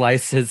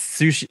slice his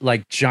sushi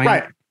like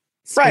giant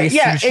space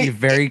sushi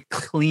very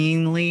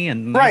cleanly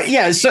and nice. Right.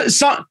 Yeah.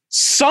 So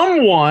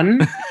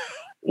someone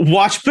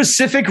watched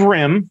Pacific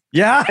Rim.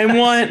 Yeah. And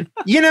went,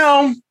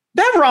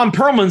 that Ron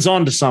Perlman's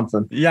onto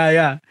something.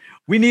 Yeah.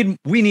 We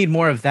need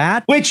more of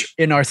that. Which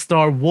in our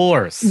Star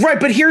Wars. Right.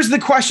 But here's the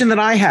question that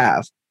I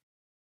have.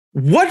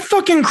 What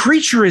fucking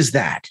creature is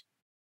that?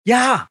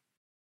 Yeah.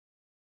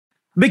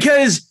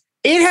 Because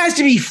it has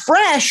to be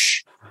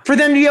fresh for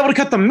them to be able to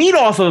cut the meat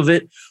off of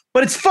it.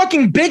 But it's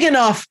fucking big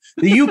enough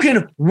that you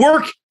can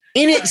work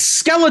in its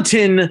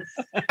skeleton.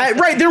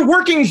 Right. They're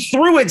working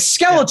through its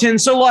skeleton.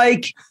 So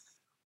like,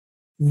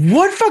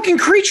 what fucking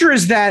creature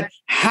is that?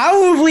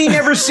 How have we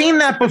never seen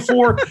that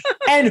before?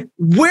 And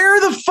where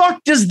the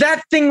fuck does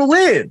that thing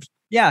live?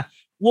 Yeah.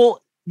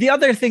 Well, the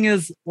other thing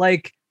is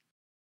like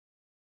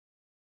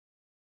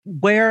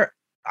where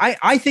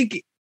I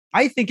think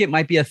it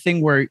might be a thing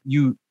where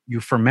you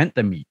ferment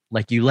the meat.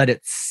 Like you let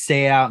it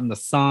stay out in the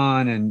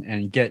sun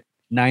and get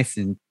nice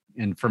and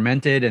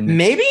fermented, and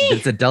maybe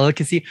it's a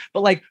delicacy.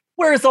 But like,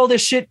 where's all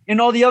this shit in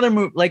all the other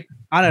movies? Like,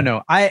 I don't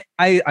know. I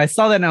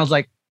saw that and I was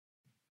like,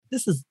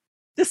 this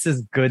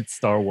is good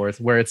Star Wars,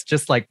 where it's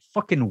just like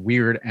fucking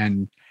weird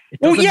and it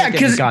doesn't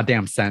make any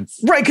goddamn sense.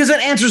 Right, because that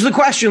answers the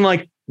question.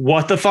 Like,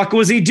 what the fuck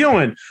was he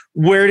doing?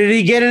 Where did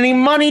he get any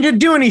money to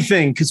do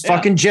anything? Because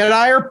fucking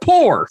Jedi are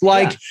poor.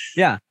 Like,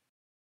 yeah.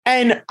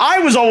 And I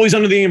was always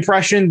under the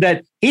impression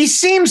that he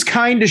seems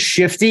kind of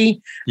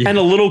shifty and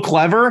a little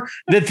clever,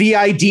 that the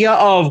idea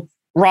of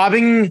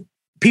robbing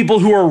people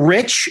who are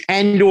rich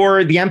and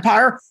or the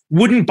Empire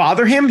wouldn't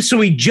bother him. So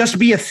he'd just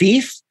be a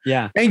thief.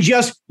 Yeah. And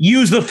just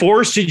use the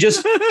Force to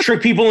just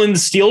trick people into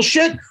steal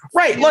shit.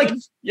 Right. Like,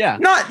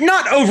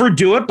 not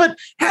overdo it, but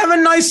have a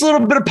nice little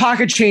bit of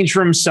pocket change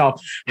for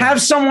himself. Yeah.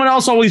 Have someone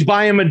else always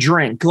buy him a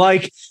drink.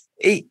 Like,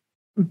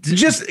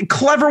 just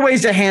clever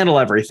ways to handle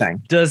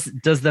everything. Does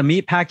the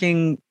meat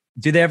packing,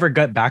 do they ever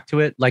get back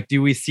to it? Like,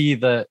 do we see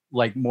the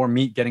more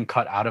meat getting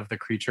cut out of the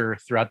creature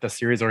throughout the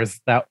series, or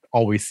is that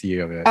all we see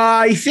of it?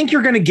 I think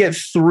you're going to get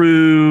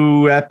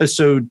through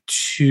episode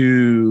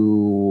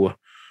 2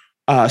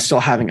 still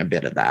having a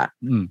bit of that.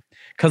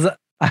 Because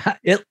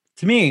it,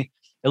 to me,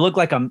 it looked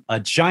like a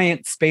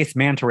giant space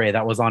manta ray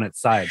that was on its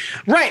side.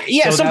 Right.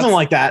 Yeah. So something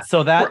like that.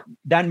 So that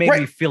made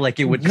me feel like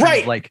it would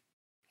kind of like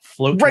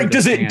float. Right.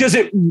 Does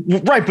it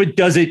right. But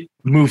does it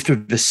move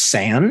through the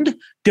sand?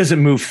 Does it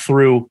move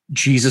through,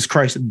 Jesus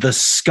Christ, the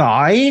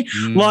sky?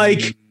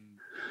 Like,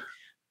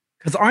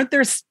 because aren't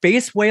there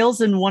space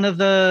whales in one of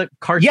the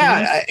cartoons?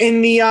 Yeah,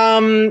 in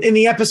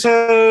the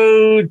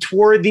episode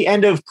toward the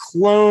end of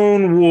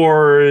Clone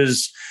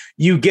Wars,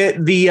 you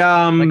get the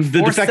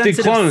defected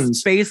clones,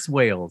 space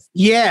whales.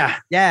 Yeah.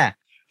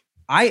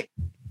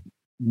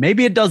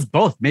 Maybe it does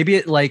both. Maybe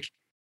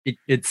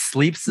it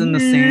sleeps in the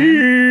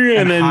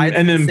sand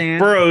and then the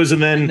burrows,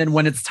 and then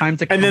when it's time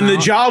to come and then out, the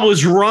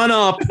Jawas run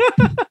up,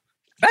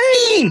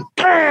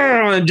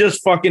 and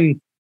just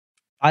fucking.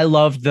 I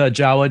love the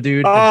Jawa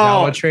dude. The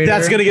Jawa trader.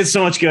 That's gonna get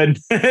so much good.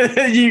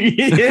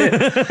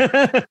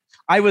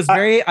 I was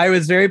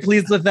very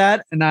pleased with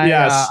that, and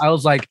I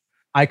was like,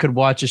 I could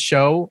watch a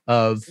show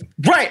of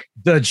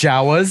the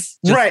Jawas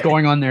just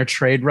going on their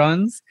trade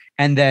runs,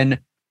 and then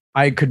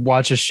I could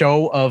watch a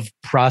show of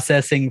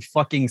processing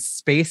fucking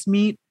space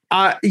meat.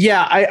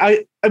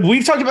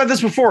 We've talked about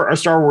this before. A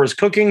Star Wars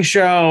cooking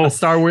show.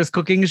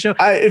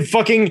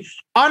 Fucking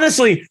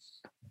honestly,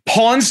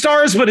 Pawn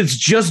Stars, but it's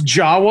just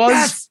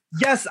Jawas.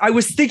 Yes, I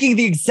was thinking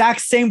the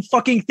exact same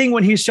fucking thing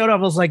when he showed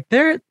up. I was like,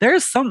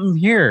 there's something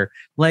here.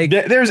 Like,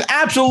 there's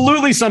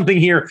absolutely something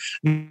here.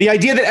 The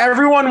idea that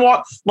everyone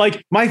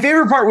my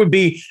favorite part would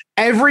be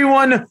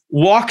everyone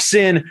walks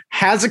in,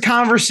 has a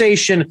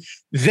conversation.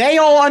 They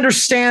all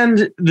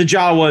understand the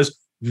Jawas.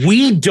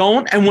 We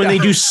don't. And when they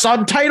do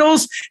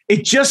subtitles,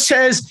 it just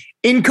says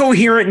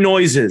incoherent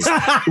noises.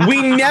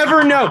 We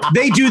never know.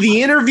 They do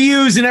the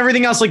interviews and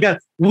everything else like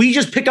that. We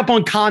just pick up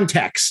on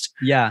context.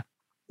 Yeah,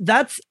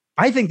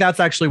 I think that's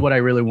actually what I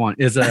really want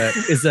is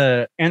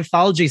a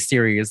anthology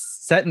series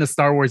set in the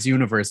Star Wars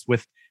universe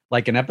with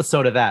like an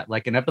episode of that,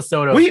 like an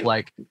episode of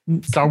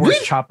Star Wars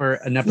Chopper,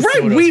 an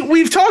episode. Right.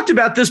 We've talked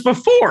about this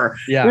before.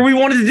 Yeah. Where we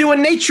wanted to do a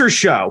nature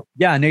show.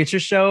 Yeah. Nature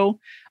show,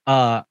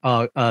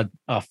 a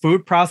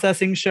food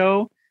processing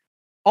show.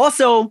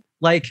 Also,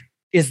 like,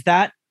 is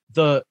that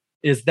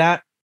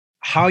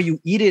how you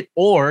eat it,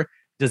 or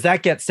does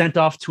that get sent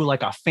off to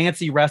like a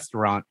fancy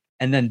restaurant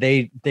and then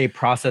they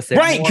process it?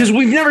 Right, because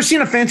we've never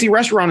seen a fancy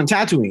restaurant in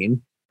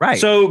Tatooine. Right.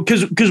 So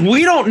because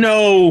we don't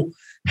know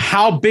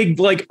how big,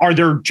 like, are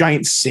there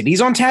giant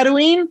cities on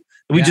Tatooine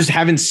that we just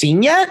haven't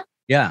seen yet?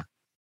 Yeah.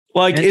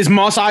 Like, is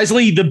Mos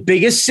Eisley the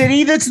biggest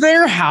city that's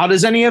there? How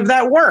does any of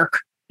that work?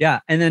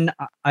 Yeah. And then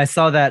I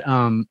saw that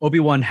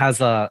Obi-Wan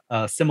has a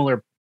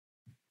similar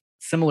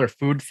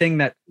food thing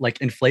that like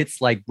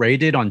inflates like Rey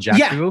did on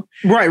Jakku.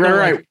 Yeah. Right.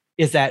 Like,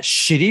 is that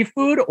shitty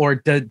food, or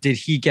did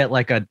he get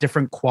like a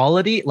different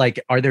quality?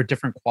 Like, are there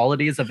different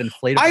qualities of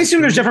inflatable? I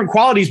assume there's different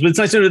qualities, but it's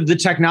nice that the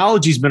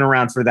technology's been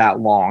around for that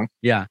long.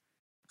 Yeah.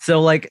 So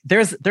like,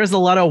 there's a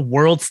lot of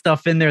world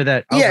stuff in there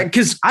that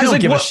because I don't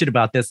give a shit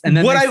about this. And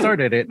then I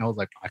started it, and I was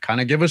like, I kind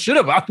of give a shit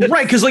about it.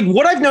 Right, because like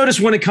what I've noticed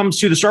when it comes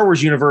to the Star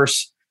Wars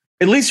universe,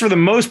 at least for the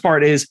most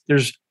part, is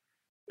there's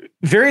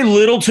very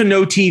little to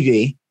no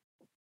TV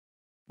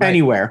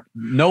anywhere.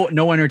 No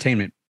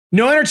entertainment.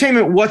 No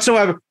entertainment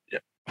whatsoever.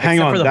 Hang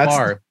Except on, for the that's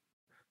bar.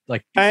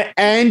 Like,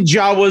 and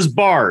Jawa's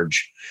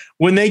barge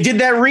when they did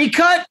that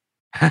recut.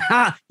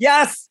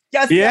 Yes.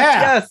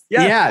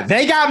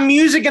 They got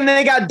music and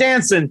they got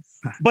dancing.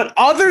 But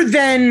other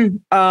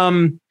than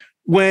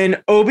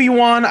when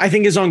Obi-Wan, I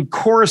think, is on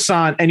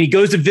Coruscant and he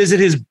goes to visit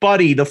his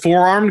buddy, the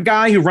four-armed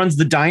guy who runs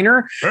the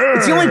diner.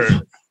 It's the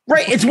only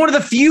It's one of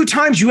the few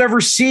times you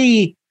ever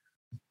see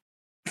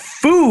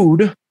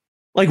food,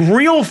 like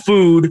real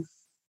food,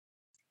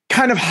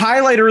 kind of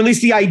highlight, or at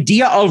least the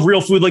idea of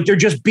real food, like they're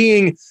just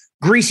being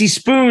greasy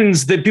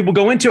spoons that people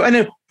go into. And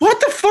then what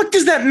the fuck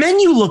does that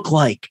menu look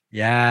like?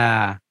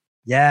 Yeah.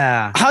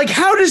 Like,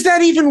 how does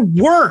that even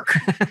work?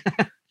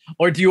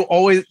 Or can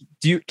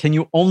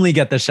you only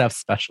get the chef's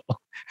special?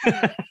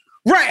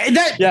 Right.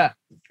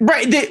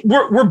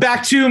 We're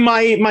back to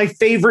my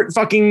favorite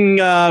fucking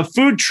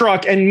food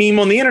truck and meme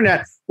on the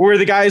internet, where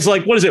the guy's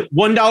like, what is it?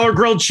 $1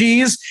 grilled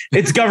cheese.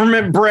 It's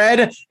government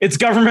bread. It's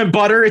government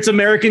butter. It's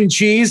American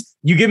cheese.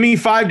 You give me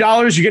 $5,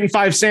 you're getting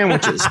 5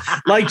 sandwiches.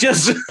 Like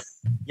just,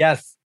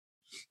 yes.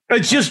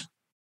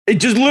 It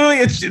just literally,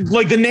 it's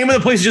like the name of the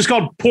place is just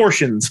called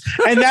Portions.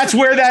 And that's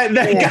where that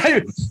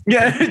guy,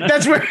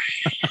 that's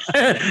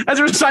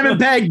where Simon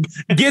Pegg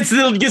gets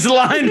the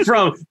line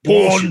from.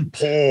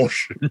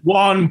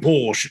 One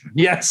portion.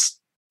 Yes.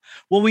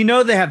 Well, we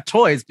know they have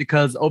toys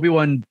because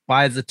Obi-Wan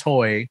buys a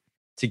toy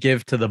to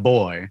give to the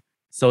boy.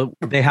 So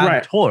they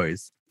have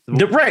toys.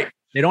 So right.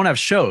 They don't have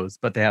shows,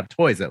 but they have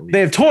toys at least.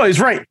 They have toys,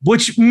 right.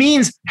 Which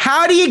means,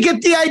 how do you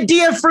get the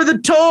idea for the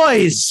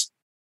toys?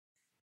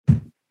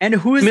 And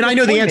who is? I mean, I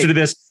know the answer to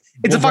this.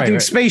 It's a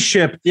fucking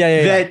spaceship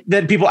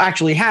that people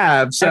actually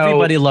have. So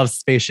everybody loves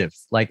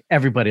spaceships. Like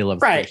everybody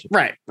loves spaceships.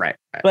 Right.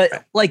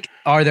 But like,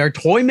 are there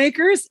toy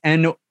makers?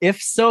 And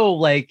if so,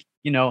 like,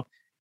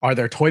 are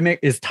there toy makers?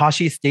 Is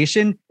Tashi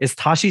Station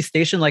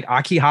like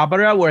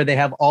Akihabara, where they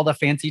have all the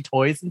fancy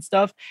toys and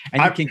stuff,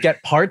 and you can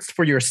get parts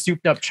for your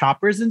souped up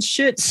choppers and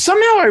shit?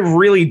 Somehow I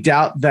really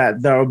doubt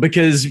that, though,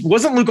 because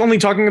wasn't Luke only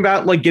talking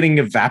about like getting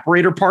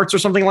evaporator parts or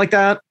something like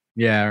that?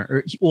 Yeah,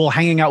 or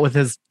hanging out with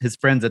his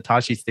friends at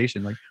Tashi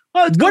Station, like,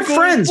 what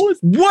friends?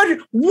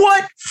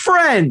 What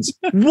friends?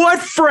 What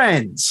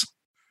friends?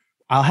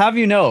 I'll have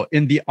you know,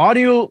 in the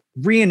audio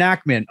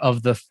reenactment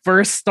of the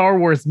first Star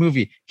Wars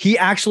movie, he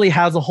actually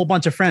has a whole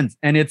bunch of friends,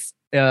 and it's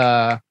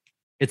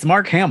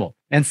Mark Hamill,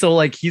 and so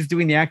like he's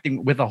doing the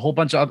acting with a whole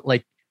bunch of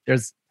like.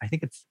 Is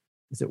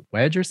it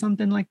Wedge or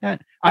something like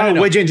that? I don't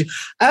know. Wedge.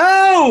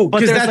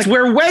 Because that's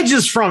where Wedge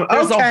is from.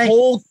 Okay.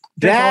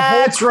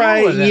 That's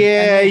right.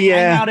 Yeah.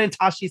 Hang out in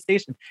Tashi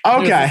Station.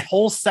 Okay. This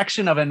whole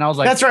section of it, and I was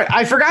like, that's right.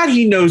 I forgot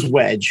he knows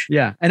Wedge.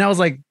 Yeah, and I was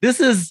like,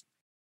 this is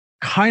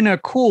kind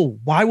of cool.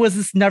 Why was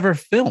this never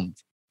filmed?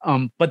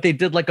 But they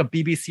did like a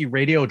BBC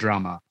radio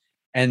drama,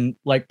 and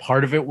like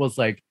part of it was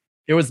like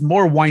it was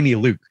more whiny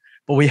Luke,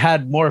 but we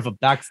had more of a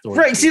backstory.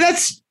 Right. See,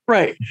 that's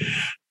right.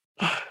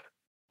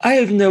 I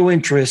have no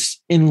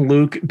interest in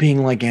Luke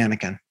being like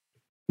Anakin.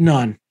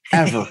 None.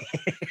 Ever.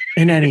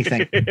 In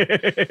anything.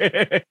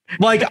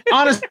 Like,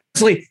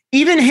 honestly,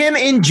 even him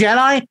in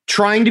Jedi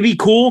trying to be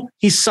cool,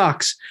 he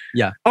sucks.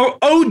 Yeah.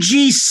 OG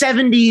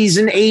 70s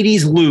and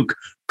 80s Luke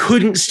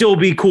couldn't still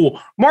be cool.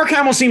 Mark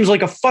Hamill seems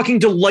like a fucking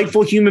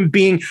delightful human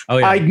being. Oh,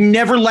 yeah. I'd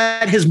never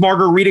let his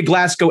margarita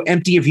glass go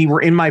empty if he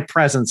were in my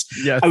presence.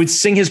 Yes. I would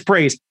sing his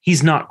praise.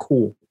 He's not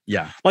cool.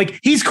 Yeah. Like,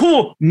 he's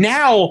cool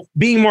now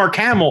being Mark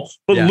Hamill,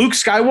 but Luke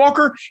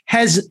Skywalker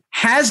has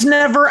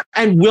never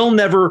and will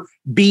never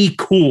be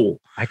cool.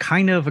 I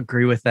kind of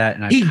agree with that.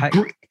 And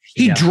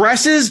he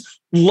dresses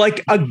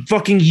like a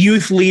fucking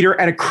youth leader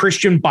at a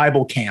Christian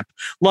Bible camp.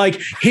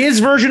 Like, his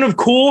version of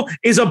cool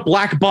is a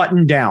black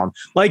button down.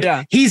 Like,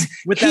 he's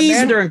with that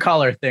Mandarin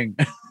collar thing.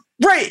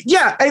 Right.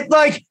 Yeah.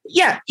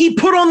 He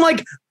put on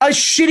like a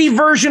shitty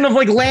version of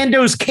like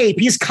Lando's cape.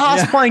 He's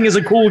cosplaying as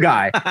a cool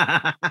guy.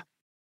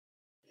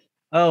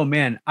 Oh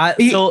man.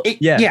 He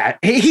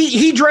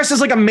dresses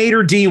like a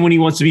maitre d' when he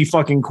wants to be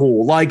fucking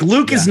cool. Like,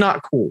 Luke is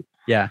not cool.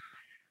 Yeah.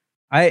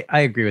 I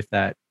agree with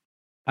that.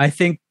 I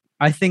think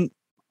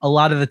a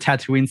lot of the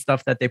Tatooine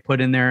stuff that they put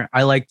in there,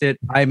 I liked it.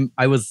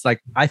 I was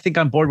like, I think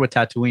I'm bored with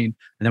Tatooine. And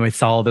then we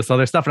saw all this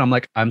other stuff and I'm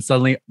like, I'm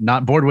suddenly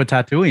not bored with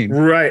Tatooine.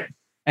 Right.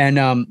 And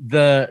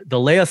the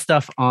Leia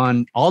stuff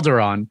on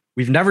Alderaan,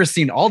 we've never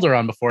seen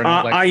Alderaan before. And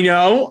I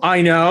know.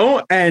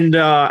 And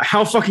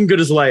how fucking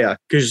good is Leia?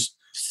 Because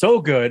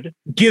so good.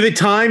 Give it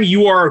time.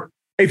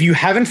 If you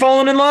haven't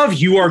fallen in love,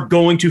 you are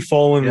going to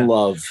fall in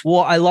love.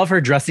 Well, I love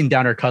her dressing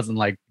down her cousin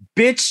like,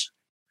 bitch,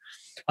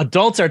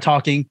 adults are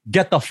talking,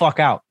 get the fuck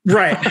out.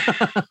 Right.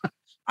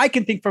 I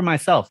can think for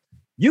myself.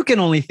 You can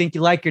only think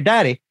you like your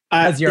daddy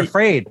because you're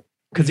afraid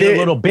because you're a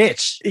little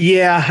bitch.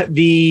 Yeah.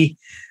 The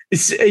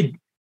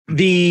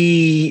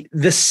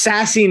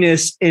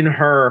sassiness in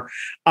her,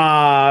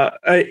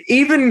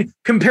 even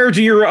compared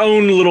to your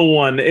own little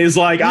one, is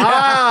like,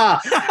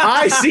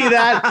 I see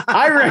that.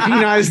 I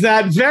recognize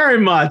that very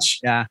much.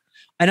 Yeah.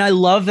 And I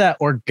love that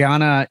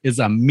Organa is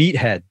a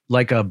meathead,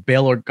 like a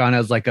Bail Organa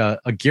is like a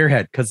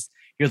gearhead, because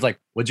he was like,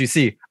 what'd you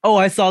see? Oh,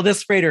 I saw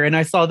this freighter and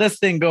I saw this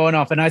thing going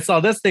off and I saw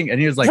this thing.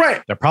 And he was like,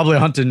 they're probably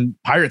hunting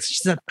pirates. She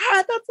said,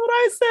 that's what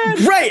I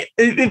said. Right.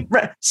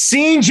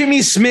 Seeing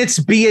Jimmy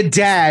Smits be a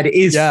dad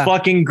is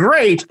fucking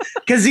great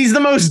because he's the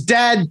most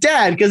dad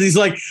because he's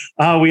like,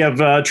 we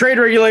have trade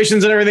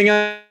regulations and everything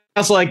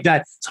else like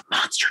that. It's a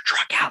monster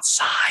truck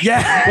outside.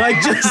 Yeah.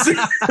 Like, just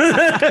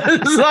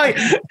it's like,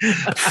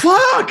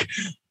 fuck.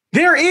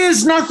 There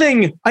is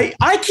nothing.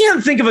 I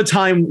can't think of a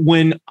time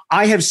when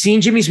I have seen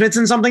Jimmy Smits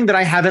in something that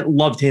I haven't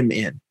loved him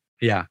in.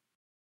 Yeah.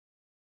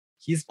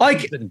 He's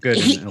been good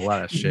in a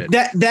lot of shit.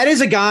 That is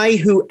a guy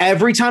who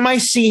every time I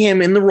see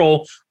him in the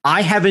role,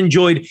 I have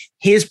enjoyed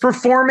his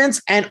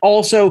performance and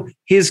also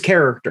his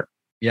character.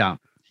 Yeah.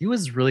 He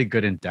was really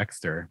good in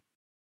Dexter.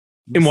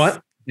 In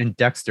what? In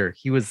Dexter.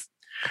 He was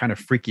kind of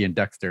freaky in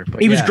Dexter.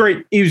 But he was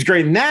great. He was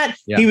great in that.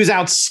 Yeah. He was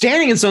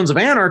outstanding in Sons of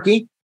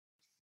Anarchy.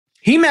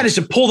 He managed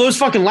to pull those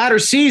fucking latter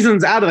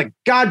seasons out of the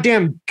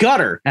goddamn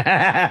gutter.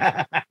 But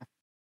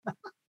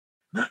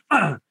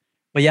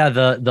yeah,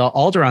 the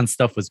Alderaan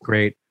stuff was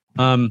great.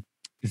 The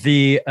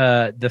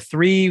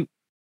three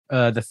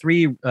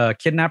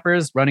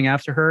kidnappers running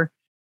after her.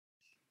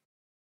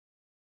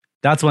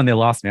 That's when they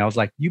lost me. I was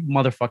like, you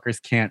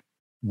motherfuckers can't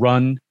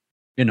run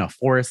in a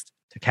forest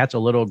to catch a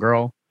little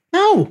girl.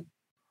 No.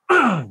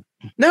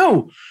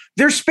 No,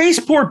 they're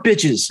spaceport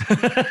bitches.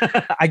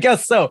 I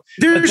guess so.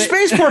 They're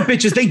spaceport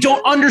bitches. They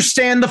don't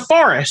understand the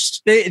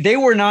forest. They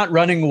were not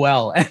running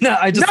well. And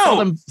I just saw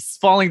them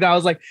falling down. I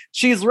was like,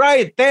 she's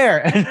right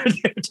there. And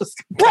they're just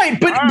right.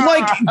 But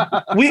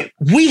like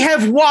we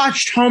have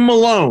watched Home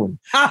Alone.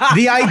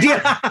 The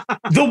idea,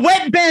 the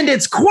wet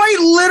bandits, quite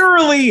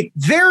literally,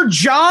 their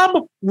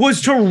job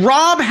was to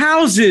rob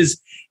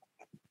houses.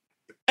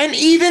 And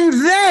even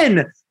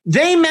then,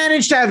 they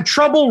managed to have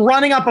trouble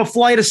running up a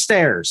flight of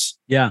stairs.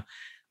 Yeah.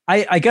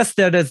 I guess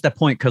that is the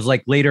point. Cause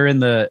like later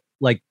in at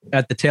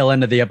the tail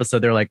end of the episode,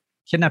 they're like,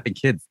 kidnapping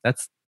kids.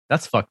 That's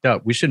fucked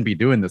up. We shouldn't be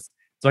doing this.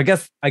 So I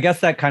guess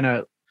that kind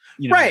of,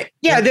 right.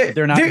 Yeah.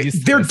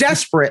 They're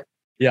desperate.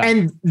 Yeah.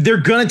 And they're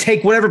going to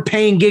take whatever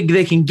paying gig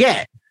they can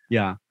get.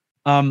 Yeah.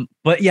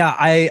 But yeah,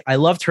 I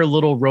loved her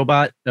little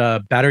robot,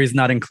 batteries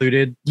not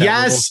included.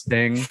 Yes.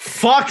 Thing.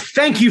 Fuck.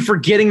 Thank you for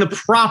getting the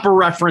proper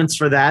reference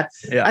for that.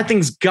 Yeah. That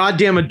thing's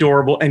goddamn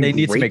adorable. And they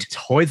need to make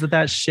toys of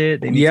that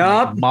shit. They need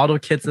to make model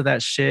kits of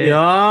that shit.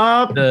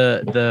 Yup.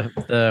 The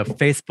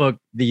Facebook,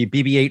 the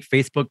BB-8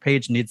 Facebook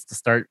page needs to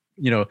start,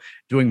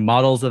 doing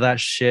models of that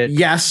shit.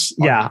 Yes.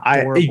 Yeah.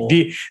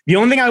 The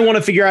only thing I want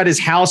to figure out is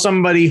how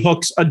somebody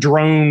hooks a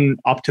drone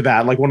up to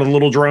that, like one of the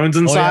little drones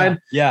inside.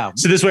 Yeah.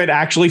 So this way it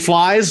actually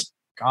flies.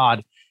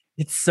 God,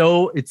 it's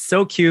so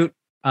cute.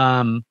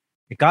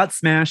 It got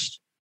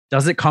smashed.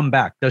 Does it come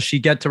back? Does she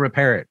get to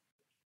repair it?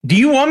 Do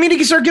you want me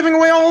to start giving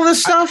away all of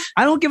this stuff?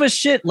 I don't give a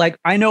shit. Like,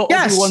 I know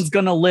Obi-Wan's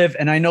gonna live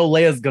and I know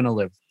Leia's gonna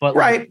live. But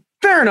right.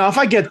 Fair enough.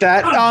 I get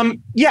that.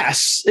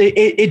 Yes,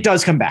 it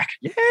does come back.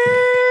 Yeah.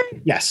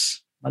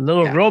 Yes. A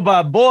little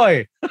robot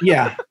boy.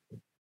 Yeah.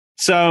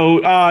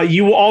 So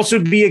you will also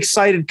be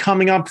excited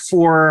coming up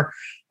for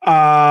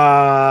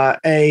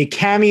a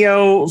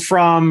cameo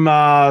from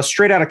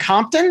Straight Outta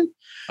Compton.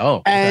 Oh,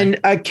 okay. And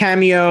a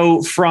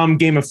cameo from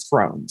Game of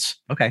Thrones.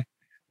 Okay.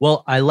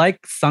 Well, I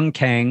like Sung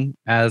Kang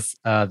as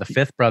the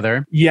fifth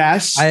brother.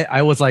 Yes.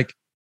 I was like,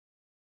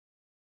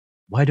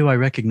 why do I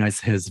recognize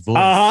his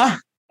voice?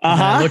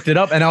 I looked it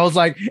up and I was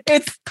like,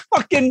 it's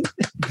fucking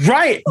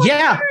right.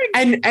 Yeah.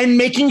 And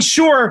making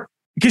sure,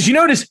 because you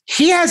notice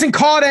he hasn't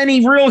caught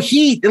any real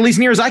heat, at least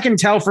near as I can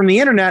tell from the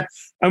internet.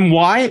 And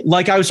why?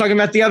 Like I was talking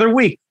about the other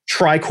week,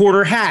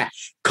 tricorder hat,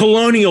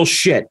 colonial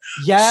shit.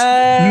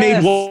 Yeah.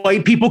 Made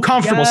white people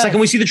comfortable. Yes. Second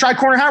we see the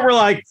tricorner hat, we're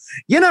like,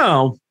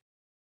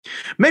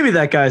 maybe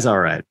that guy's all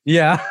right.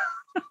 Yeah.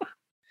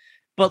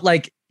 But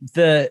like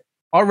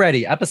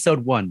already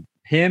episode 1,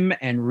 him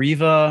and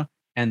Reva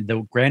and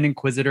the Grand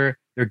Inquisitor,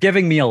 they're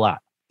giving me a lot.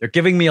 They're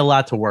giving me a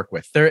lot to work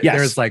with. There's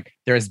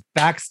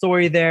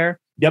backstory there.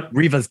 Yep.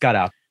 Reva's got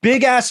a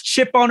big ass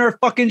chip on her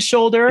fucking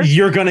shoulder.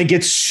 You're going to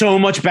get so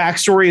much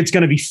backstory. It's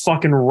going to be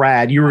fucking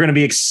rad. You were going to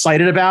be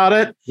excited about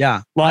it.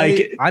 Yeah.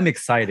 Like I'm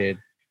excited.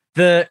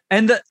 The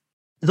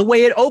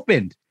way it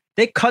opened,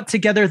 they cut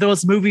together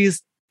those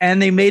movies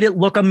and they made it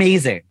look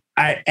amazing.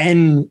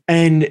 And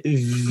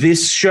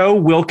this show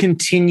will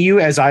continue,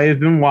 as I have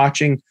been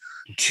watching,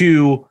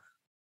 to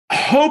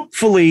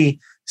hopefully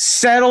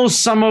settle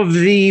some of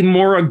the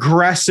more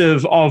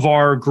aggressive of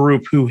our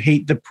group who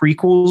hate the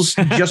prequels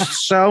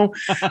just so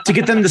to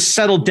get them to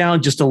settle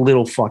down just a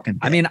little fucking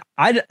bit. I mean,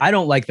 I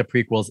don't like the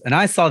prequels, and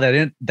I saw that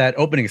in that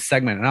opening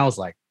segment and I was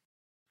like,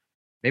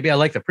 maybe I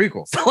like the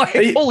prequels.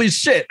 Like, holy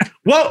shit.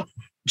 Well,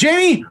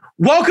 Jamie,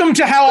 welcome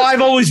to how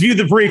I've always viewed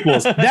the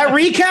prequels. That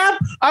recap,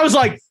 I was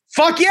like,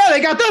 fuck yeah,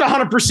 they got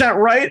that 100%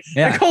 right.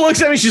 Yeah. Nicole looks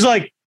at me, she's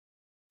like,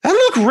 that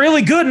looked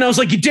really good. And I was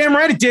like, you damn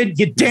right it did.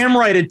 You damn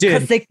right it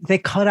did. Because they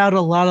cut out a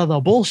lot of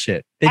the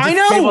bullshit. They just I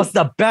know. gave us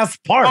the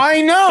best part.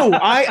 I know.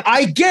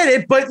 I get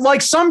it. But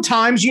like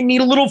sometimes you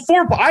need a little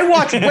foreplay. I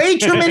watched way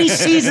too many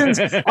seasons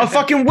of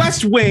fucking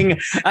West Wing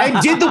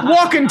and did the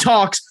walk and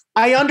talks.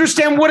 I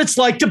understand what it's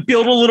like to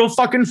build a little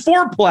fucking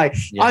foreplay.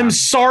 Yeah. I'm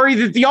sorry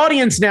that the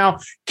audience now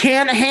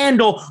can't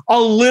handle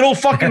a little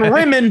fucking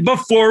rimming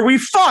before we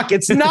fuck.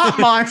 It's not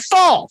my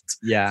fault.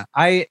 Yeah.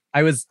 I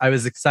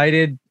was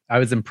excited. I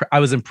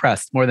was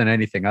impressed more than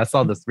anything. I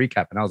saw this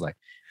recap and I was like,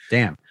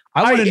 damn,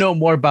 I want to know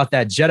more about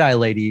that Jedi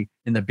lady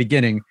in the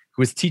beginning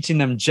who was teaching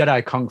them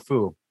Jedi Kung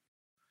Fu.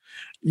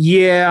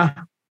 Yeah.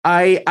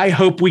 I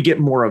hope we get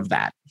more of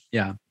that.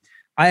 Yeah.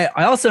 I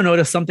also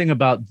noticed something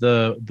about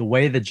the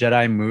way the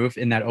Jedi move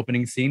in that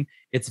opening scene.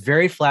 It's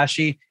very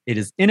flashy. It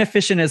is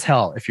inefficient as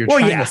hell. If you're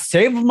trying to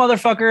save a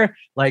motherfucker,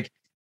 like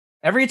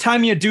every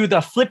time you do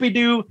the flippy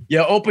do, you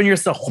open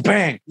yourself,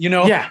 bang,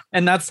 Yeah.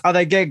 And that's how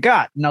they get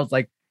got. And I was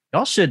like,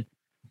 y'all should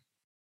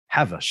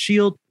have a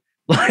shield,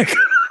 like,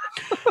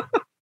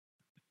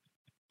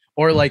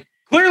 or like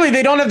clearly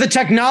they don't have the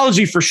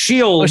technology for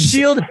shields. A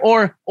shield,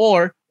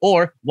 or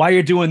while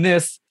you're doing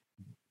this,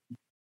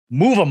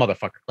 move a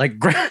motherfucker. Like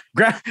grab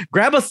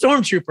a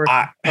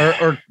stormtrooper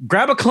or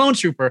grab a clone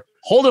trooper,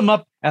 hold him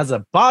up as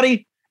a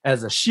body,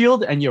 as a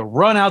shield, and you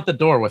run out the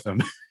door with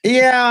him.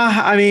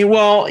 Yeah, I mean,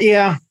 well,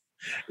 yeah.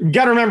 You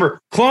gotta remember,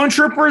 clone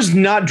troopers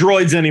not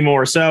droids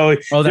anymore. So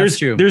that's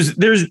true.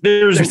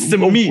 There's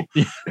some meat.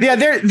 Yeah,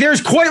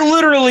 there's quite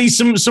literally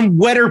some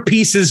wetter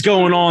pieces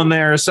going on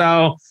there.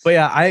 So, but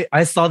yeah,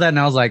 I saw that and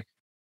I was like,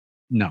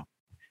 no.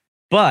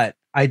 But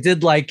I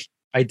did like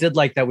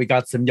that we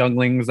got some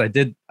younglings. I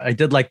did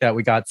like that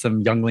we got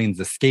some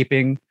younglings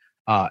escaping.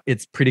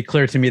 It's pretty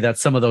clear to me that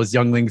some of those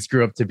younglings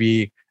grew up to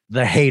be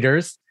the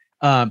haters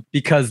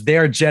because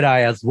they're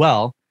Jedi as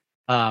well.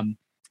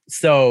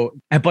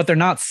 But they're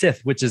not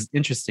Sith, which is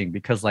interesting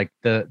because like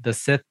the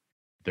Sith,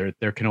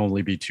 there can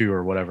only be two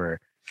or whatever.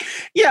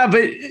 Yeah,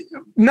 but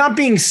not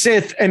being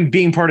Sith and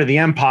being part of the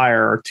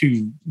Empire are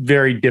two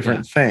very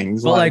different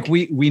things. Well, like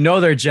we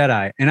know they're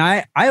Jedi, and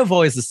I have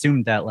always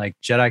assumed that like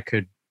Jedi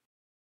could,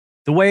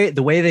 the way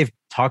they've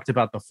talked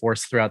about the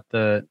Force throughout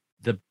the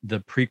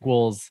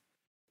prequels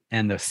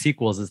and the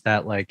sequels is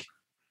that like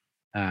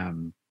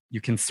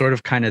you can sort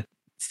of kind of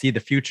see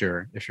the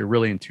future if you're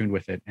really in tune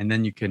with it, and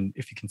then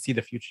if you can see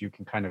the future, you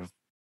can kind of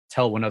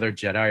tell when other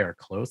Jedi are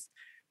close.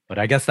 But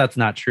I guess that's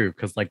not true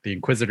because like the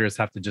Inquisitors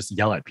have to just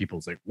yell at people.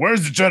 It's like,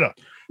 where's the Jedi?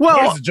 Well,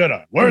 where's the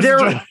Jedi? Where's the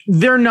Jedi?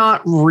 They're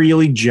not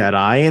really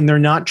Jedi, and they're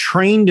not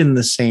trained in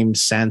the same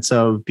sense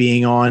of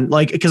being on,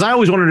 like, because I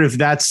always wondered if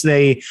that's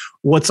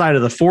what side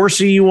of the Force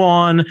are you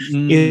on?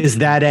 Is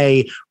that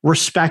a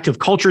respect of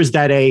culture? Is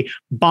that a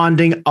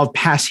bonding of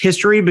past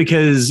history?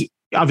 Because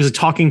obviously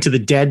talking to the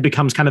dead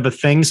becomes kind of a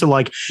thing. So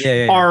like,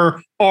 are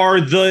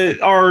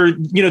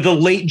the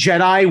late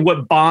Jedi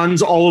what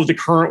bonds all of the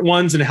current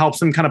ones and helps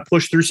them kind of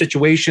push through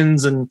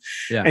situations and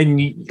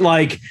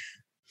like,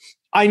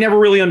 I never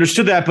really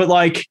understood that, but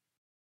like,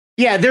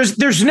 yeah,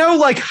 there's no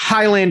like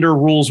Highlander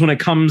rules when it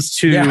comes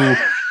to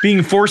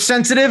being Force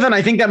sensitive, and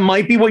I think that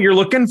might be what you're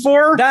looking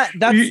for.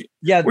 Where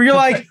you're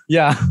like,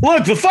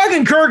 look, the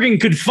fucking Kurgan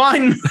could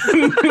find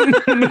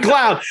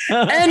McLeod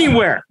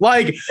anywhere.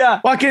 Like,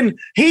 fucking,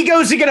 he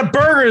goes to get a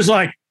burger, is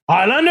like,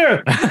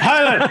 Highlander,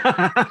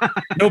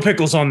 no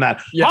pickles on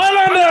that.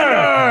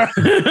 Highlander.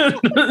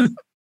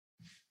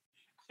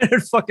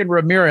 And fucking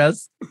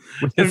Ramirez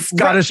with his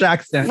Scottish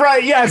accent.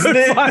 Right, yes,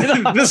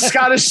 the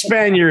Scottish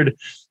Spaniard.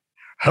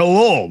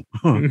 Hello.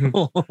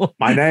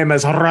 My name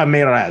is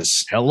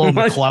Ramirez. Hello,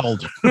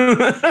 McLeod.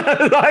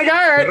 Like,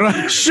 all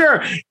right,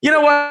 sure. You know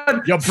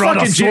what? You brought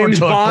fucking a sword James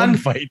to Bond a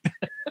gunfight.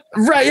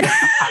 Right.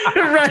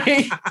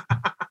 Right.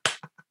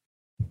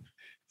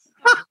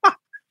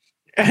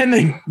 And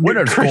then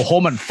winners go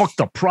home and fuck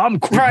the prom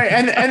queen. Right.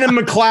 And then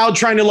McLeod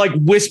trying to like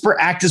whisper,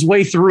 act his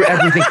way through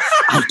everything.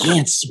 I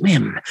can't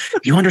swim.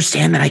 You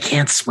understand that I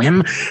can't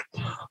swim?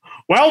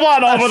 Well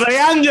done over the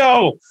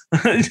Anjo.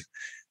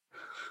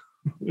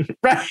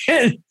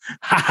 Right.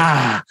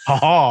 Ha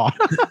ha.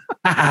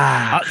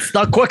 That's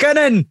the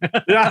quickening.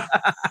 Yeah.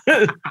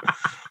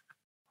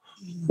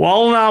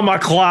 Well, now,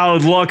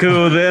 McLeod, look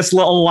who this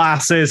little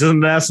lass is,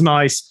 and that's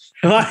nice.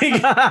 Like,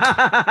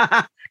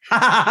 but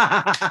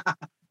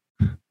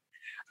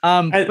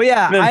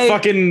yeah, then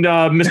fucking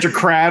Mr.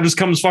 Krabs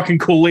comes fucking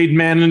Kool-Aid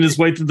Man in his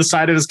way to the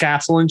side of his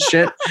castle and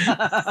shit.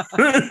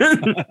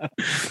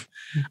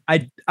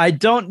 I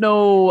don't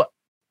know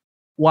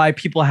why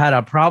people had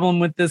a problem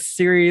with this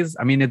series.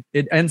 I mean,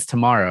 it ends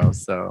tomorrow,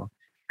 so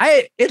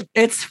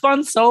it's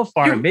fun so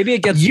far. Maybe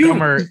it gets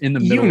dumber in the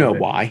middle. You know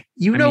why?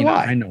 You know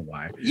why? I know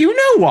why. You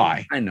know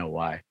why? I know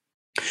why.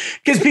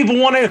 Because people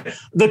want to.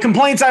 The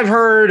complaints I've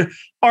heard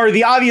are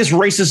the obvious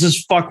racist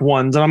as fuck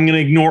ones, and I'm going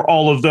to ignore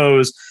all of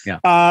those. Yeah.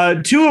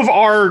 Two of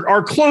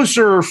our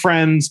closer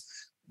friends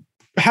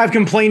have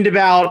complained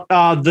about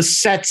the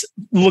sets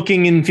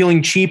looking and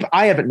feeling cheap.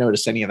 I haven't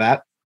noticed any of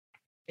that.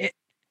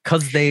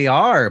 Because they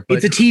are.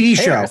 But it's a TV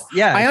show.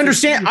 Yeah. I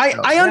understand.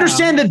 I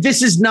understand that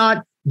this is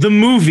not the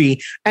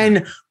movie,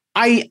 and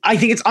I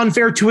think it's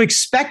unfair to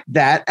expect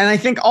that. And I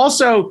think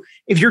also,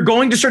 if you're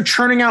going to start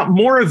churning out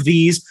more of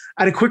these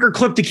at a quicker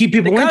clip to keep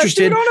people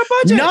interested,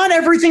 not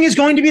everything is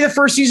going to be the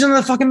first season of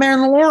the fucking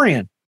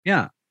Mandalorian.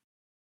 Yeah.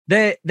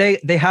 They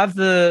have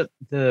the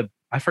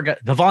I forgot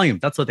the volume.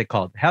 That's what they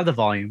call it. They have the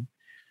volume.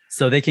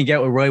 So they can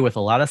get away with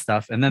a lot of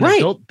stuff. And then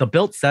the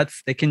built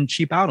sets they can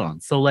cheap out on.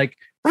 So like,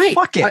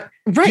 fuck it.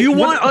 Right. Do you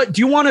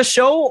want a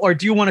show or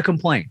do you want to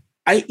complain?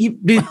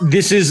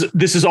 This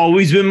has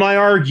always been my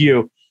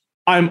argue.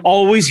 I'm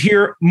always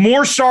here.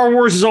 More Star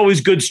Wars is always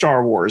good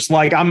Star Wars.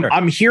 Like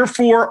I'm here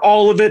for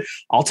all of it.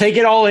 I'll take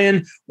it all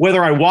in.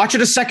 Whether I watch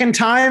it a second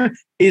time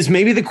is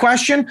maybe the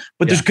question,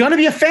 but there's going to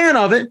be a fan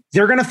of it.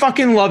 They're going to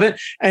fucking love it.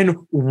 And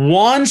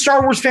one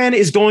Star Wars fan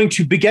is going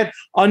to beget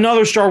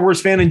another Star Wars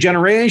fan. And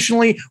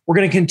generationally, we're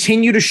going to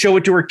continue to show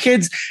it to our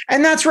kids.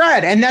 And that's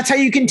rad. And that's how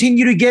you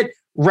continue to get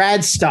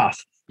rad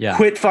stuff. Yeah.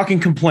 Quit fucking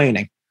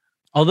complaining.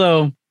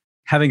 Although,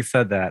 having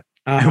said that,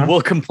 I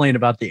will complain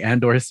about the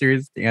Andor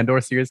series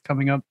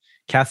coming up.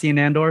 Cassian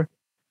Andor.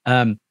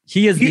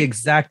 He is the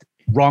exact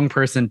wrong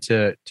person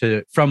to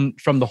from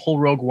the whole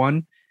Rogue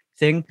One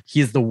thing. He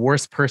is the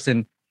worst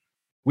person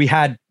We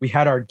had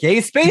our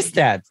gay space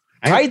dads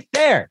right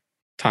there.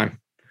 Time.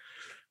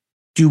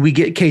 Do we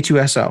get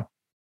K2SO?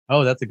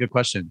 Oh, that's a good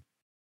question.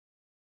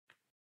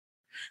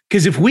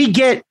 Because if we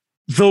get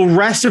the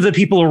rest of the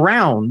people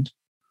around,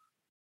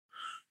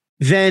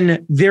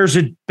 then there's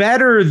a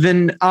better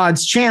than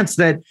odds chance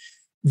that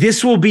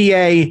this will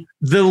be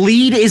the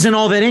lead isn't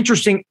all that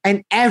interesting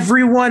and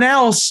everyone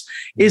else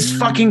is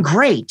fucking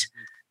great.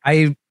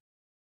 We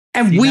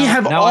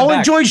have all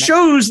enjoyed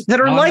shows that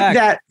are like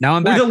that. Now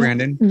I'm back,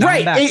 Brandon.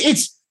 Right.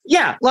 It's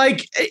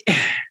like,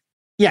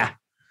 yeah.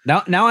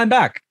 Now I'm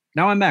back.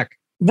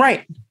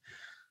 Right.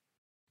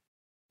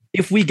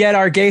 If we get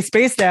our gay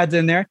space dads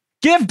in there,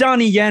 give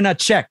Donnie Yen a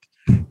check.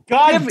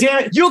 God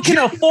damn it. You can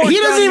afford He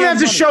doesn't even have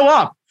to show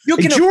up. You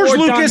can George afford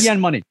Lucas Donnie Yen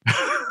money.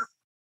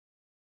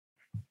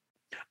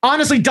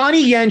 Honestly,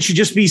 Donnie Yen should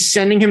just be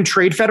sending him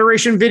Trade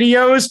Federation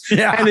videos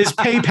and his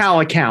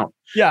PayPal account.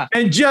 Yeah.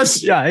 And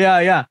just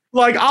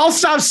like, I'll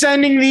stop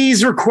sending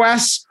these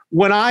requests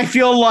when I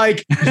feel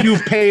like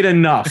you've paid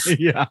enough.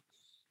 Yeah.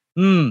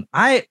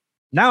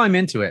 Now I'm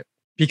into it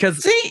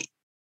because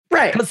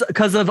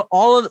because of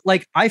all of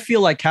I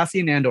feel like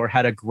Cassian Andor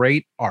had a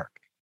great arc.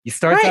 He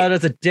starts out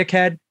as a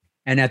dickhead,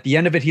 and at the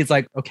end of it, he's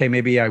like, okay,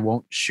 maybe I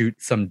won't shoot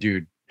some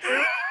dude.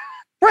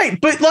 Right.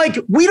 But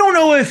we don't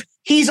know if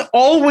he's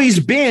always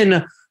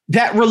been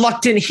that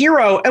reluctant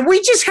hero. And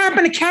we just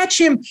happen to catch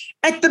him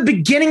at the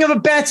beginning of a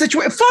bad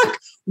situation. Fuck.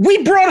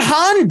 We brought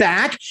Han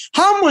back.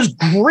 Han was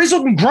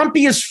grizzled and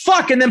grumpy as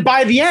fuck. And then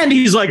by the end,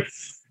 he's like,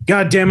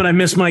 God damn it, I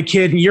miss my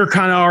kid, and you're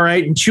kind of all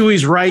right. And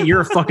Chewie's right.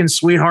 You're a fucking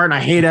sweetheart, and I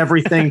hate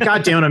everything.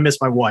 God damn it, I miss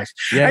my wife.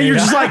 Yeah, and you're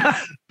just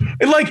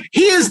like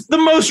he is the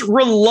most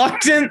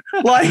reluctant.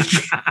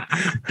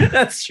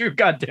 That's true.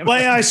 God damn it.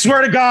 I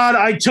swear to God,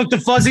 I took the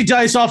fuzzy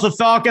dice off the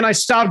Falcon. I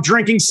stopped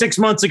drinking 6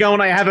 months ago,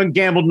 and I haven't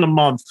gambled in a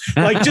month.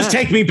 Just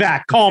take me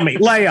back. Call me,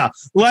 Leia.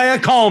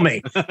 Leia, call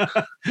me.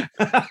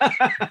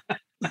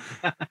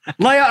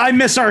 Leia, I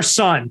miss our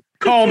son.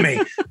 Call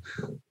me.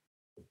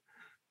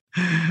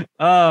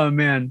 Oh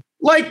man.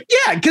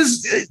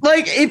 Because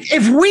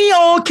if we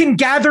all can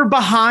gather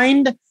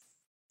behind,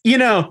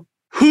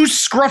 who's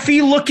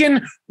scruffy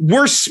looking,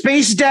 worst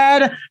space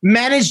dad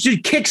managed to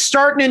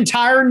kickstart an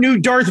entire new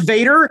Darth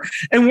Vader,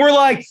 and we're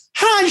like,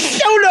 Han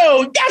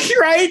Solo, that's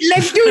right,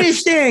 let's do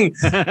this thing.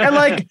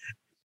 And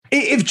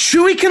if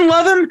Chewie can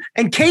love him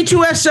and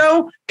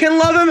K2SO can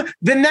love him,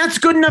 then that's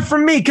good enough for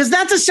me, because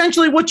that's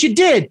essentially what you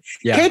did.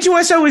 Yeah.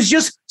 K2SO is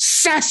just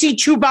sassy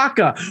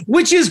Chewbacca,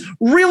 which is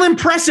real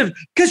impressive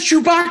because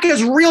Chewbacca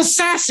is real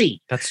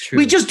sassy. That's true.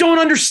 We just don't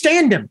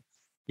understand him.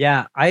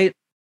 Yeah, I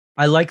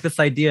like this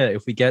idea.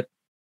 If we get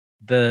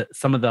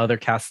some of the other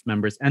cast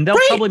members, and they'll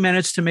probably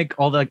manage to make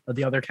all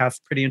the other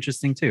cast pretty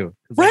interesting too.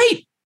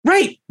 Right.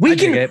 I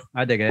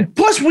dig it.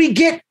 Plus, we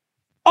get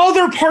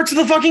other parts of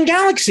the fucking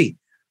galaxy.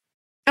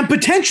 And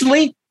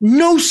potentially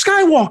no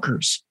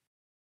Skywalkers.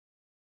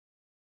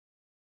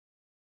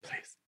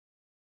 Please.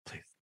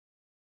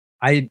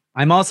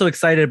 I'm also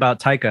excited about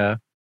Taika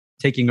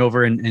taking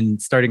over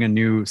and starting a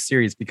new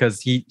series,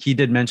 because he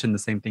did mention the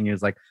same thing. He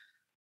was like,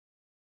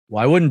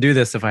 well, I wouldn't do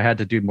this if I had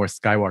to do more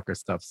Skywalker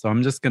stuff. So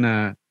I'm just going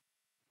to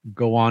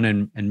go on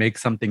and make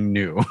something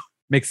new.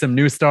 Make some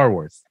new Star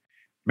Wars.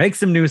 Right.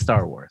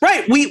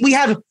 We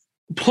have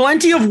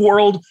plenty of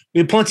world. We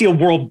have plenty of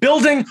world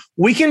building.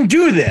 We can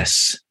do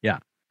this. Yeah.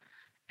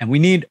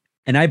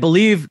 And I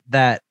believe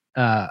that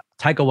Taika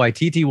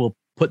Waititi will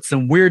put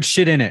some weird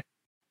shit in it.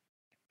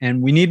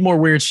 And we need more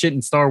weird shit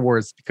in Star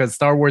Wars, because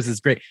Star Wars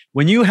is great.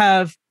 When you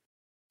have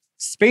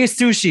space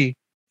sushi,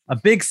 a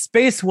big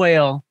space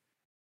whale,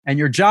 and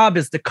your job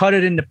is to cut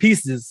it into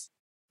pieces,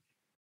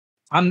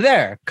 I'm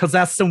there, because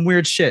that's some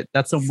weird shit.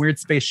 That's some weird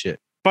space shit.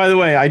 By the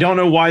way, I don't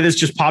know why this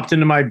just popped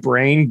into my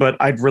brain, but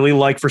I'd really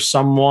like for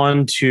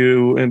someone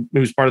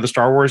who's part of the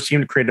Star Wars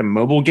team to create a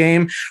mobile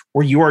game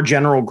where you are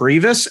General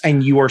Grievous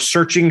and you are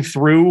searching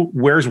through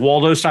Where's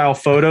Waldo style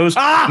photos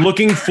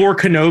looking for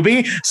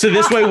Kenobi. So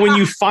this way, when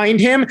you find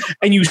him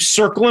and you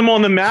circle him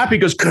on the map, he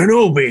goes,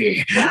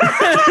 Kenobi.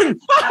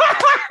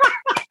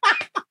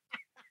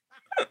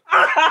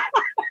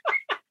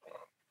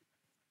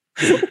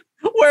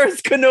 Where's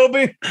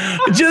Kenobi?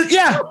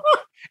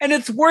 And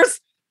it's worse,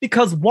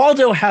 because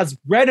Waldo has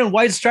red and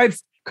white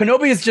stripes.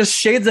 Kenobi is just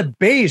shades of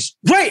beige.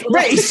 Right.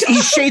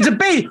 He's shades of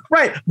beige.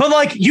 Right.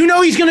 But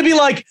he's going to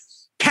be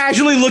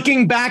casually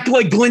looking back,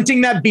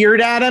 glinting that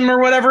beard at him or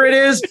whatever it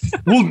is.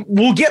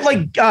 We'll get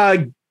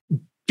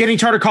getting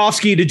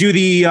Tartakovsky to do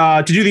the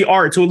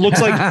art. So it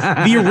looks like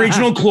the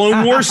original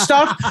Clone Wars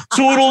stuff.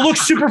 So it'll look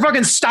super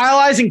fucking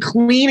stylized and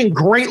clean and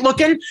great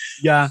looking.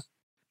 Yeah.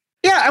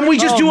 Yeah, and we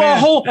just do a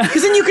whole,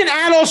 because then you can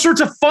add all sorts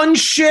of fun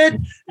shit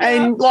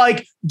and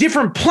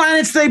different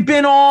planets they've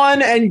been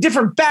on and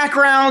different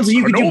backgrounds, and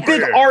you can do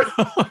big art.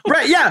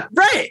 Right? Yeah,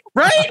 right.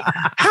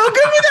 How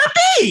good would that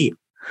be?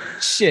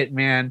 Shit,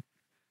 man.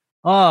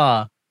 I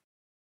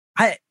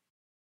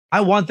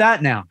want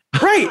that now.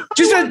 Right.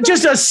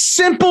 Just a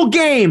simple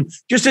game,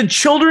 just a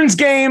children's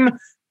game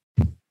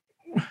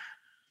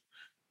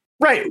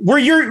Right. Where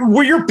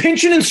you're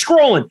pinching and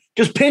scrolling,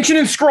 just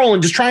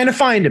trying to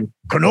find him.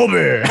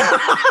 Kenobi.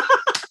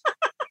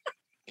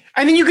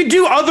 And then you could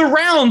do other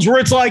rounds where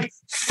it's like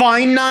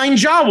find 9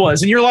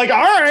 Jawas, and you're like,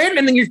 all right,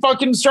 and then you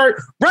fucking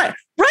start. Right.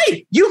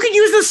 You could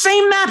use the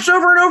same maps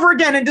over and over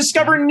again and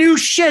discover new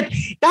shit.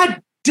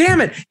 God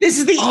damn it! This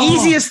is the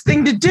easiest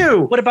thing to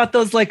do. What about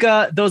those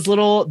those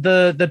little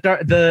the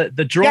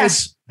droids?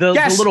 Yes. The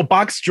little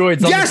box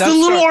droids. Yes, the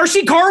little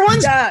RC car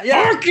ones.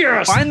 Yeah. Fuck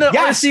yes. Find the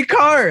RC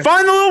car.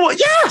 Find the little.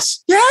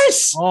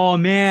 Yes. Oh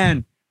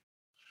man.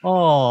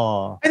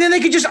 Oh. And then they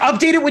could just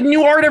update it with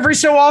new art every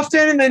so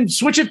often, and then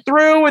switch it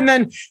through, and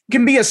then it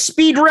can be a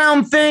speed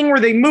round thing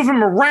where they move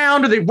them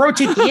around, or they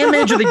rotate the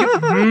image, or they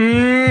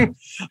do.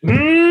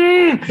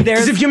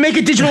 Because if you make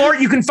a digital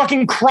art, you can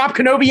fucking crop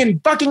Kenobi in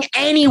fucking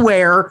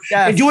anywhere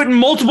and do it in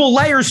multiple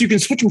layers, so you can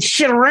switch some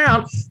shit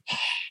around.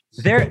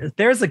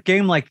 There's a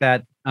game like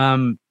that.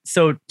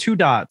 So 2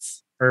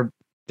 dots or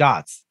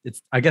dots.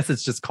 I guess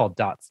it's just called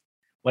dots,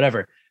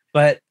 whatever.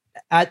 But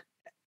at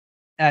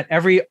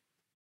every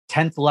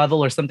 10th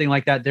level or something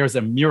like that, there's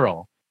a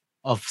mural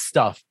of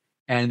stuff,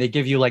 and they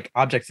give you like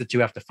objects that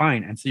you have to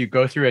find, and so you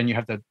go through and you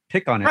have to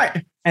pick on it.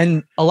 Right.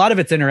 And a lot of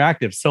it's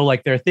interactive. So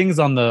like there are things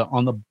on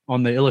the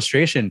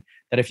illustration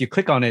that if you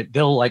click on it,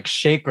 they'll like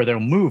shake or they'll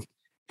move.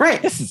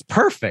 Right. This is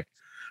perfect.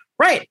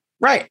 Right.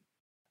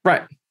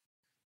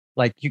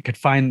 Like you could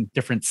find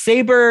different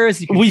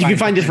sabers. You can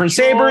find different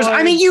sabers.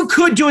 I mean, you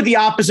could do it the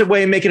opposite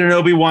way and make it an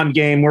Obi-Wan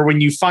game where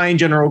when you find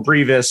General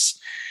Grievous,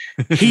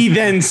 he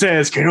then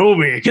says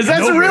Kenobi, because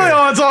that's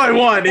all I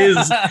want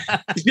is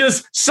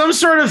just some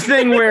sort of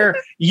thing where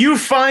you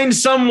find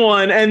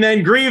someone and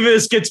then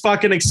Grievous gets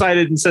fucking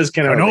excited and says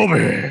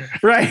Kenobi.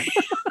 Right.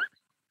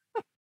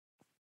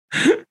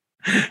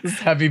 This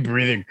heavy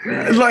breathing.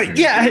 Like,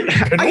 yeah,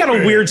 Kenobi. I got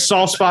a weird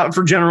soft spot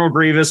for General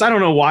Grievous. I don't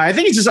know why. I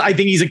think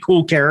he's a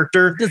cool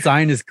character.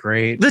 Design is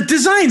great. The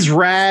design's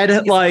rad.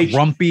 He's like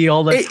grumpy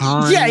all the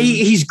time. Yeah,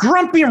 he's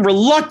grumpy and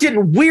reluctant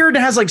and weird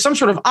and has like some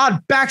sort of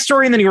odd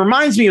backstory. And then he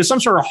reminds me of some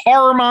sort of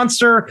horror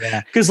monster.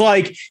 Because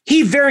like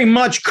he very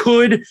much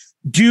could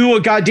do a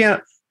goddamn,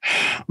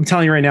 I'm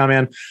telling you right now,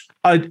 man,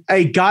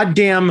 a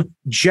goddamn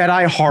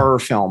Jedi horror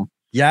film.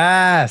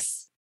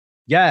 Yes.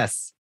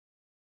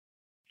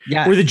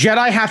 Yeah. Where the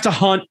Jedi have to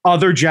hunt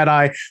other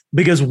Jedi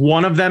because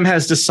one of them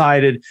has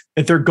decided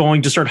that they're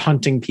going to start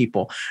hunting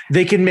people.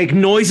 They can make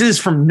noises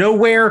from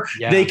nowhere.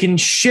 Yeah. They can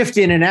shift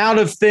in and out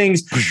of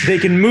things. They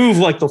can move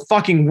like the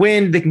fucking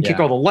wind. They can kick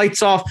all the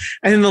lights off.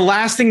 And then the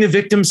last thing the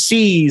victim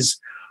sees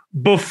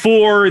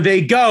before they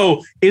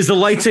go is the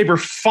lightsaber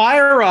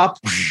fire up.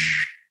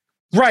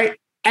 Right.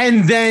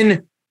 And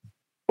then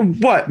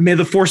what? May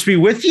the force be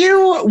with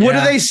you? What do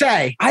they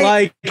say?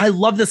 I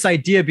love this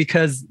idea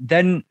because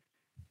that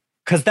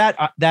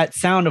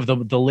sound of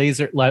the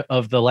laser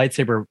of the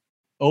lightsaber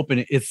open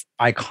is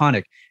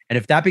iconic, and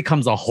if that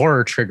becomes a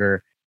horror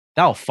trigger,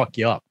 that'll fuck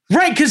you up.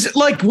 Right, because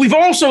like we've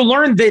also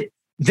learned that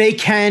they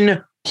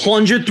can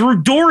plunge it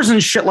through doors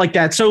and shit like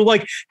that. So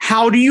like,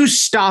 how do you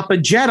stop a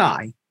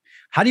Jedi?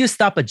 How do you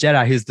stop a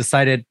Jedi who's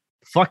decided,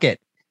 fuck it,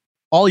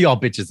 all y'all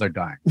bitches are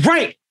dying?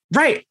 Right.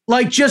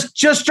 Like just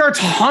starts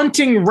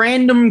hunting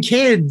random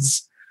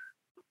kids.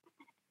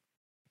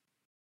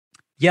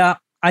 Yeah,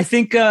 I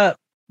think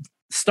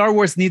Star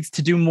Wars needs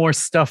to do more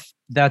stuff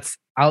that's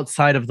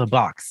outside of the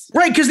box.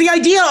 Right, because the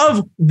idea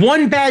of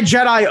one bad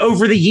Jedi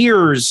over the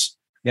years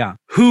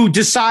who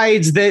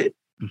decides that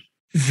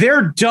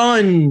they're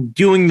done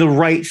doing the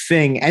right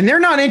thing and they're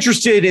not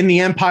interested in the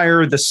Empire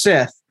or the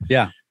Sith.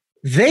 Yeah.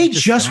 They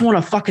just want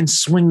to fucking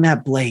swing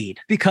that blade.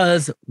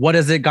 Because what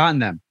has it gotten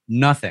them?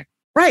 Nothing.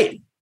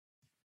 Right.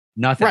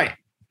 Nothing. Right.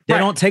 They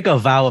don't take a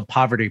vow of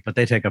poverty, but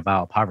they take a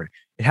vow of poverty.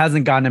 It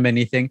hasn't gotten him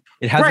anything.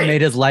 It hasn't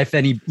made his life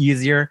any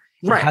easier.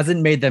 It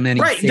hasn't made them any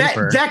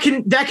safer. That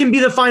can be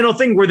the final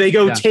thing where they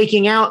go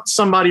taking out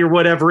somebody or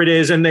whatever it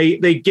is, and they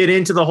get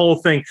into the whole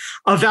thing.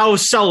 A vow of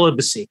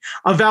celibacy,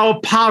 a vow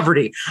of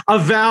poverty, a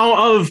vow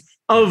of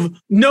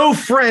no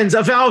friends,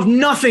 a vow of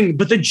nothing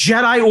but the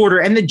Jedi Order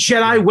and the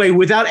Jedi way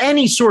without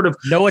any sort of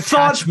no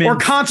attachment or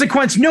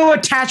consequence, no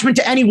attachment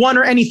to anyone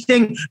or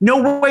anything,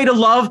 no way to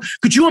love.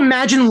 Could you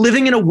imagine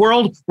living in a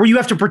world where you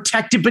have to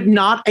protect it but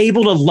not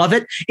able to love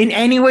it in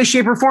any way,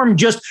 shape, or form?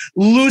 Just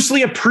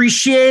loosely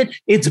appreciate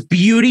its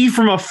beauty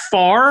from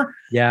afar?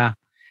 Yeah,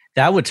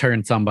 that would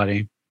turn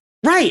somebody.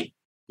 Right.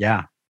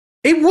 Yeah.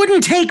 It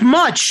wouldn't take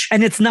much.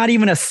 And it's not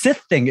even a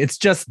Sith thing. It's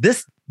just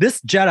this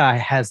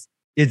Jedi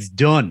it's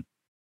done.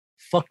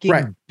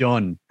 Fucking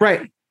done.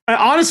 Right.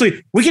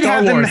 Honestly, we could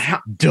have them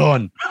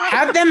done.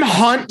 Have them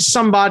hunt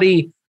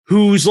somebody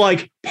who's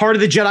like part of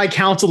the Jedi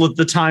Council at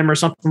the time or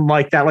something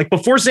like that. Like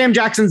before Sam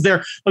Jackson's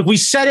there, like we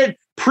set it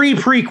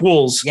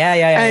pre-prequels.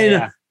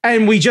 Yeah.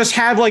 And we just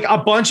have like a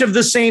bunch of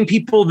the same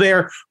people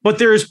there, but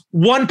there's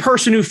one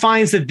person who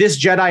finds that this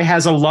Jedi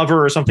has a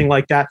lover or something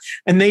like that.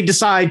 And they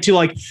decide to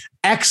like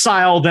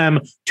exile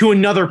them to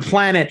another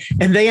planet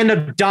and they end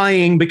up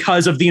dying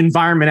because of the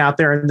environment out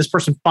there. And this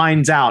person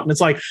finds out and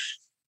it's like,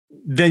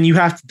 then you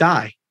have to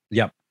die.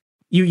 Yep.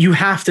 You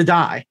have to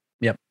die.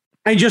 Yep.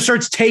 and just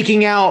starts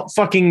taking out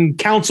fucking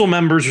council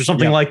members or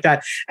something like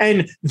that.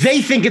 And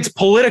they think it's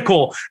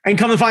political, and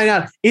come to find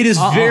out it is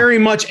very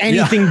much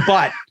anything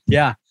but.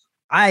 Yeah.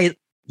 I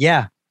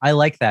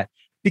like that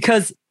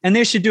and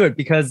they should do it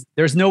because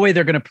there's no way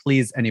they're going to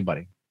please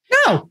anybody.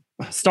 No.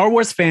 Star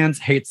Wars fans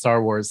hate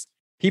Star Wars.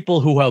 People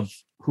who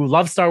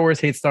love Star Wars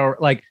hate Star Wars.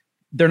 Like,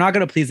 they're not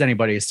going to please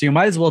anybody. So you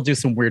might as well do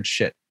some weird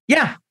shit.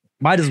 Yeah.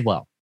 Might as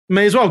well.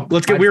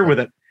 Let's get weird with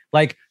it.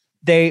 Like,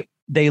 they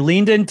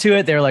leaned into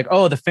it. They're like,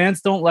 oh, the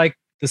fans don't like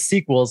the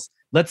sequels.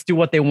 Let's do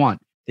what they want.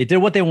 They did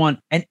what they want,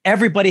 and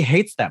everybody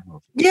hates that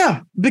movie.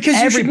 Yeah,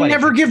 because you should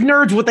never give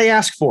nerds what they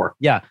ask for.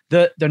 Yeah,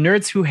 the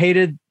nerds who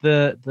hated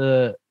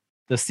the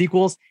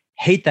sequels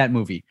hate that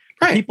movie.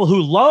 Right. The people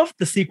who love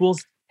the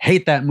sequels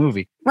hate that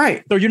movie.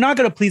 Right. So you're not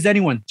going to please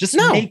anyone. Just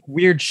make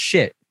weird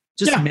shit.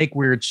 Make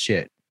weird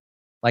shit.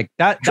 Like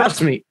that.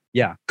 Trust me.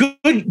 Yeah.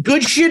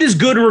 Good shit is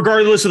good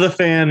regardless of the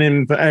fan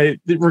and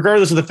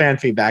regardless of the fan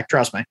feedback.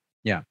 Trust me.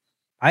 Yeah.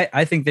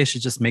 I think they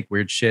should just make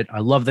weird shit. I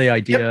love the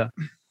idea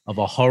of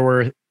a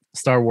horror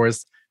Star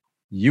Wars.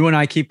 You and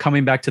I keep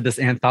coming back to this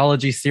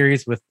anthology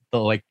series with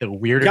the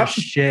weirder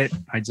shit.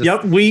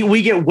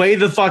 We get way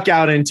the fuck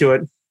out into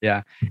it.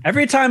 Yeah.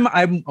 Every time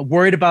I'm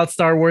worried about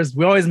Star Wars,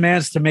 we always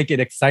manage to make it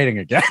exciting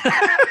again.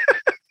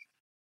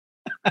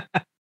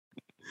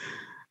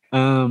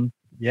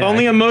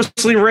 Only a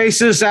mostly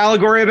racist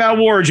allegory about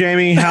war,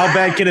 Jamie. How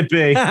bad can it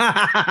be?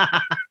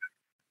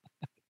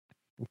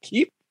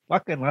 Keep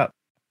fucking up.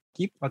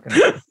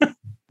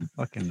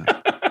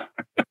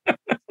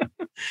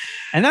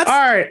 And that's all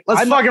right.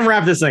 Let's fucking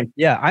wrap this thing.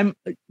 Yeah,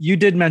 you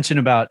did mention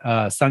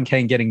about Sung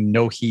Kang getting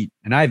no heat,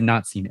 and I have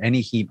not seen any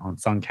heat on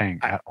Sung Kang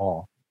at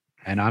all.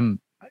 And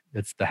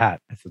it's the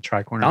hat. It's the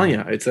tricorner. Oh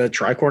yeah, it's a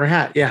tricorner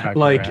hat. Yeah,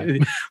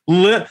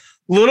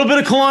 little bit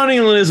of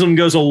colonialism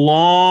goes a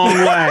long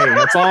way.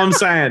 That's all I'm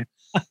saying.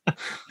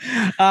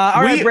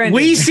 All right, Brandon.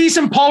 We see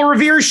some Paul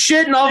Revere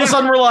shit, and all of a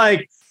sudden we're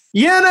like,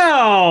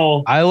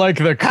 I like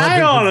the.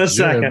 Hang on a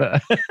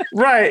second.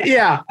 Right?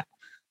 Yeah.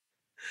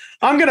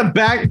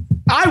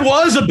 I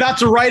was about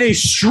to write a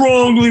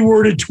strongly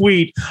worded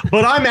tweet,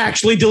 but I'm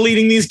actually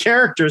deleting these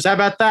characters. How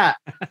about that?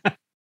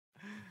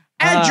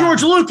 Add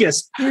George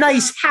Lucas.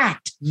 Nice hat.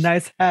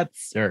 Nice hat,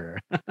 sir.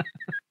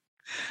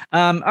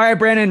 All right,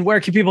 Brandon, where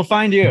can people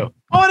find you?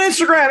 On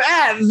Instagram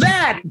at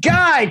that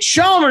guy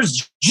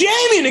Chalmers.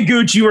 Jamie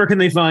Noguchi, where can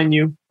they find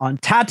you? On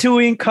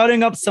Tatooine,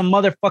 cutting up some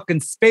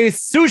motherfucking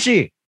space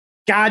sushi.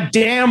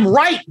 Goddamn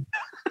right.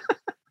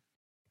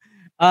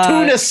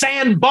 Tuna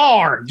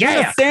Sandbar. Yeah.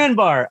 Tuna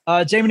Sandbar.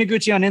 Jamie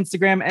Noguchi on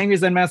Instagram, Angry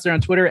Zen Master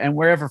on Twitter, and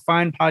wherever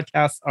fine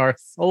podcasts are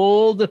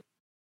sold.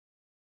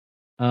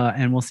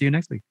 And we'll see you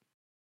next week.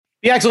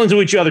 Be excellent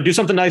to each other. Do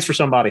something nice for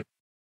somebody.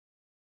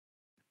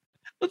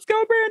 Let's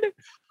go, Brandon.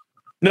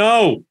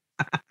 No.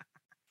 I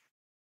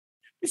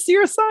see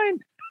your sign.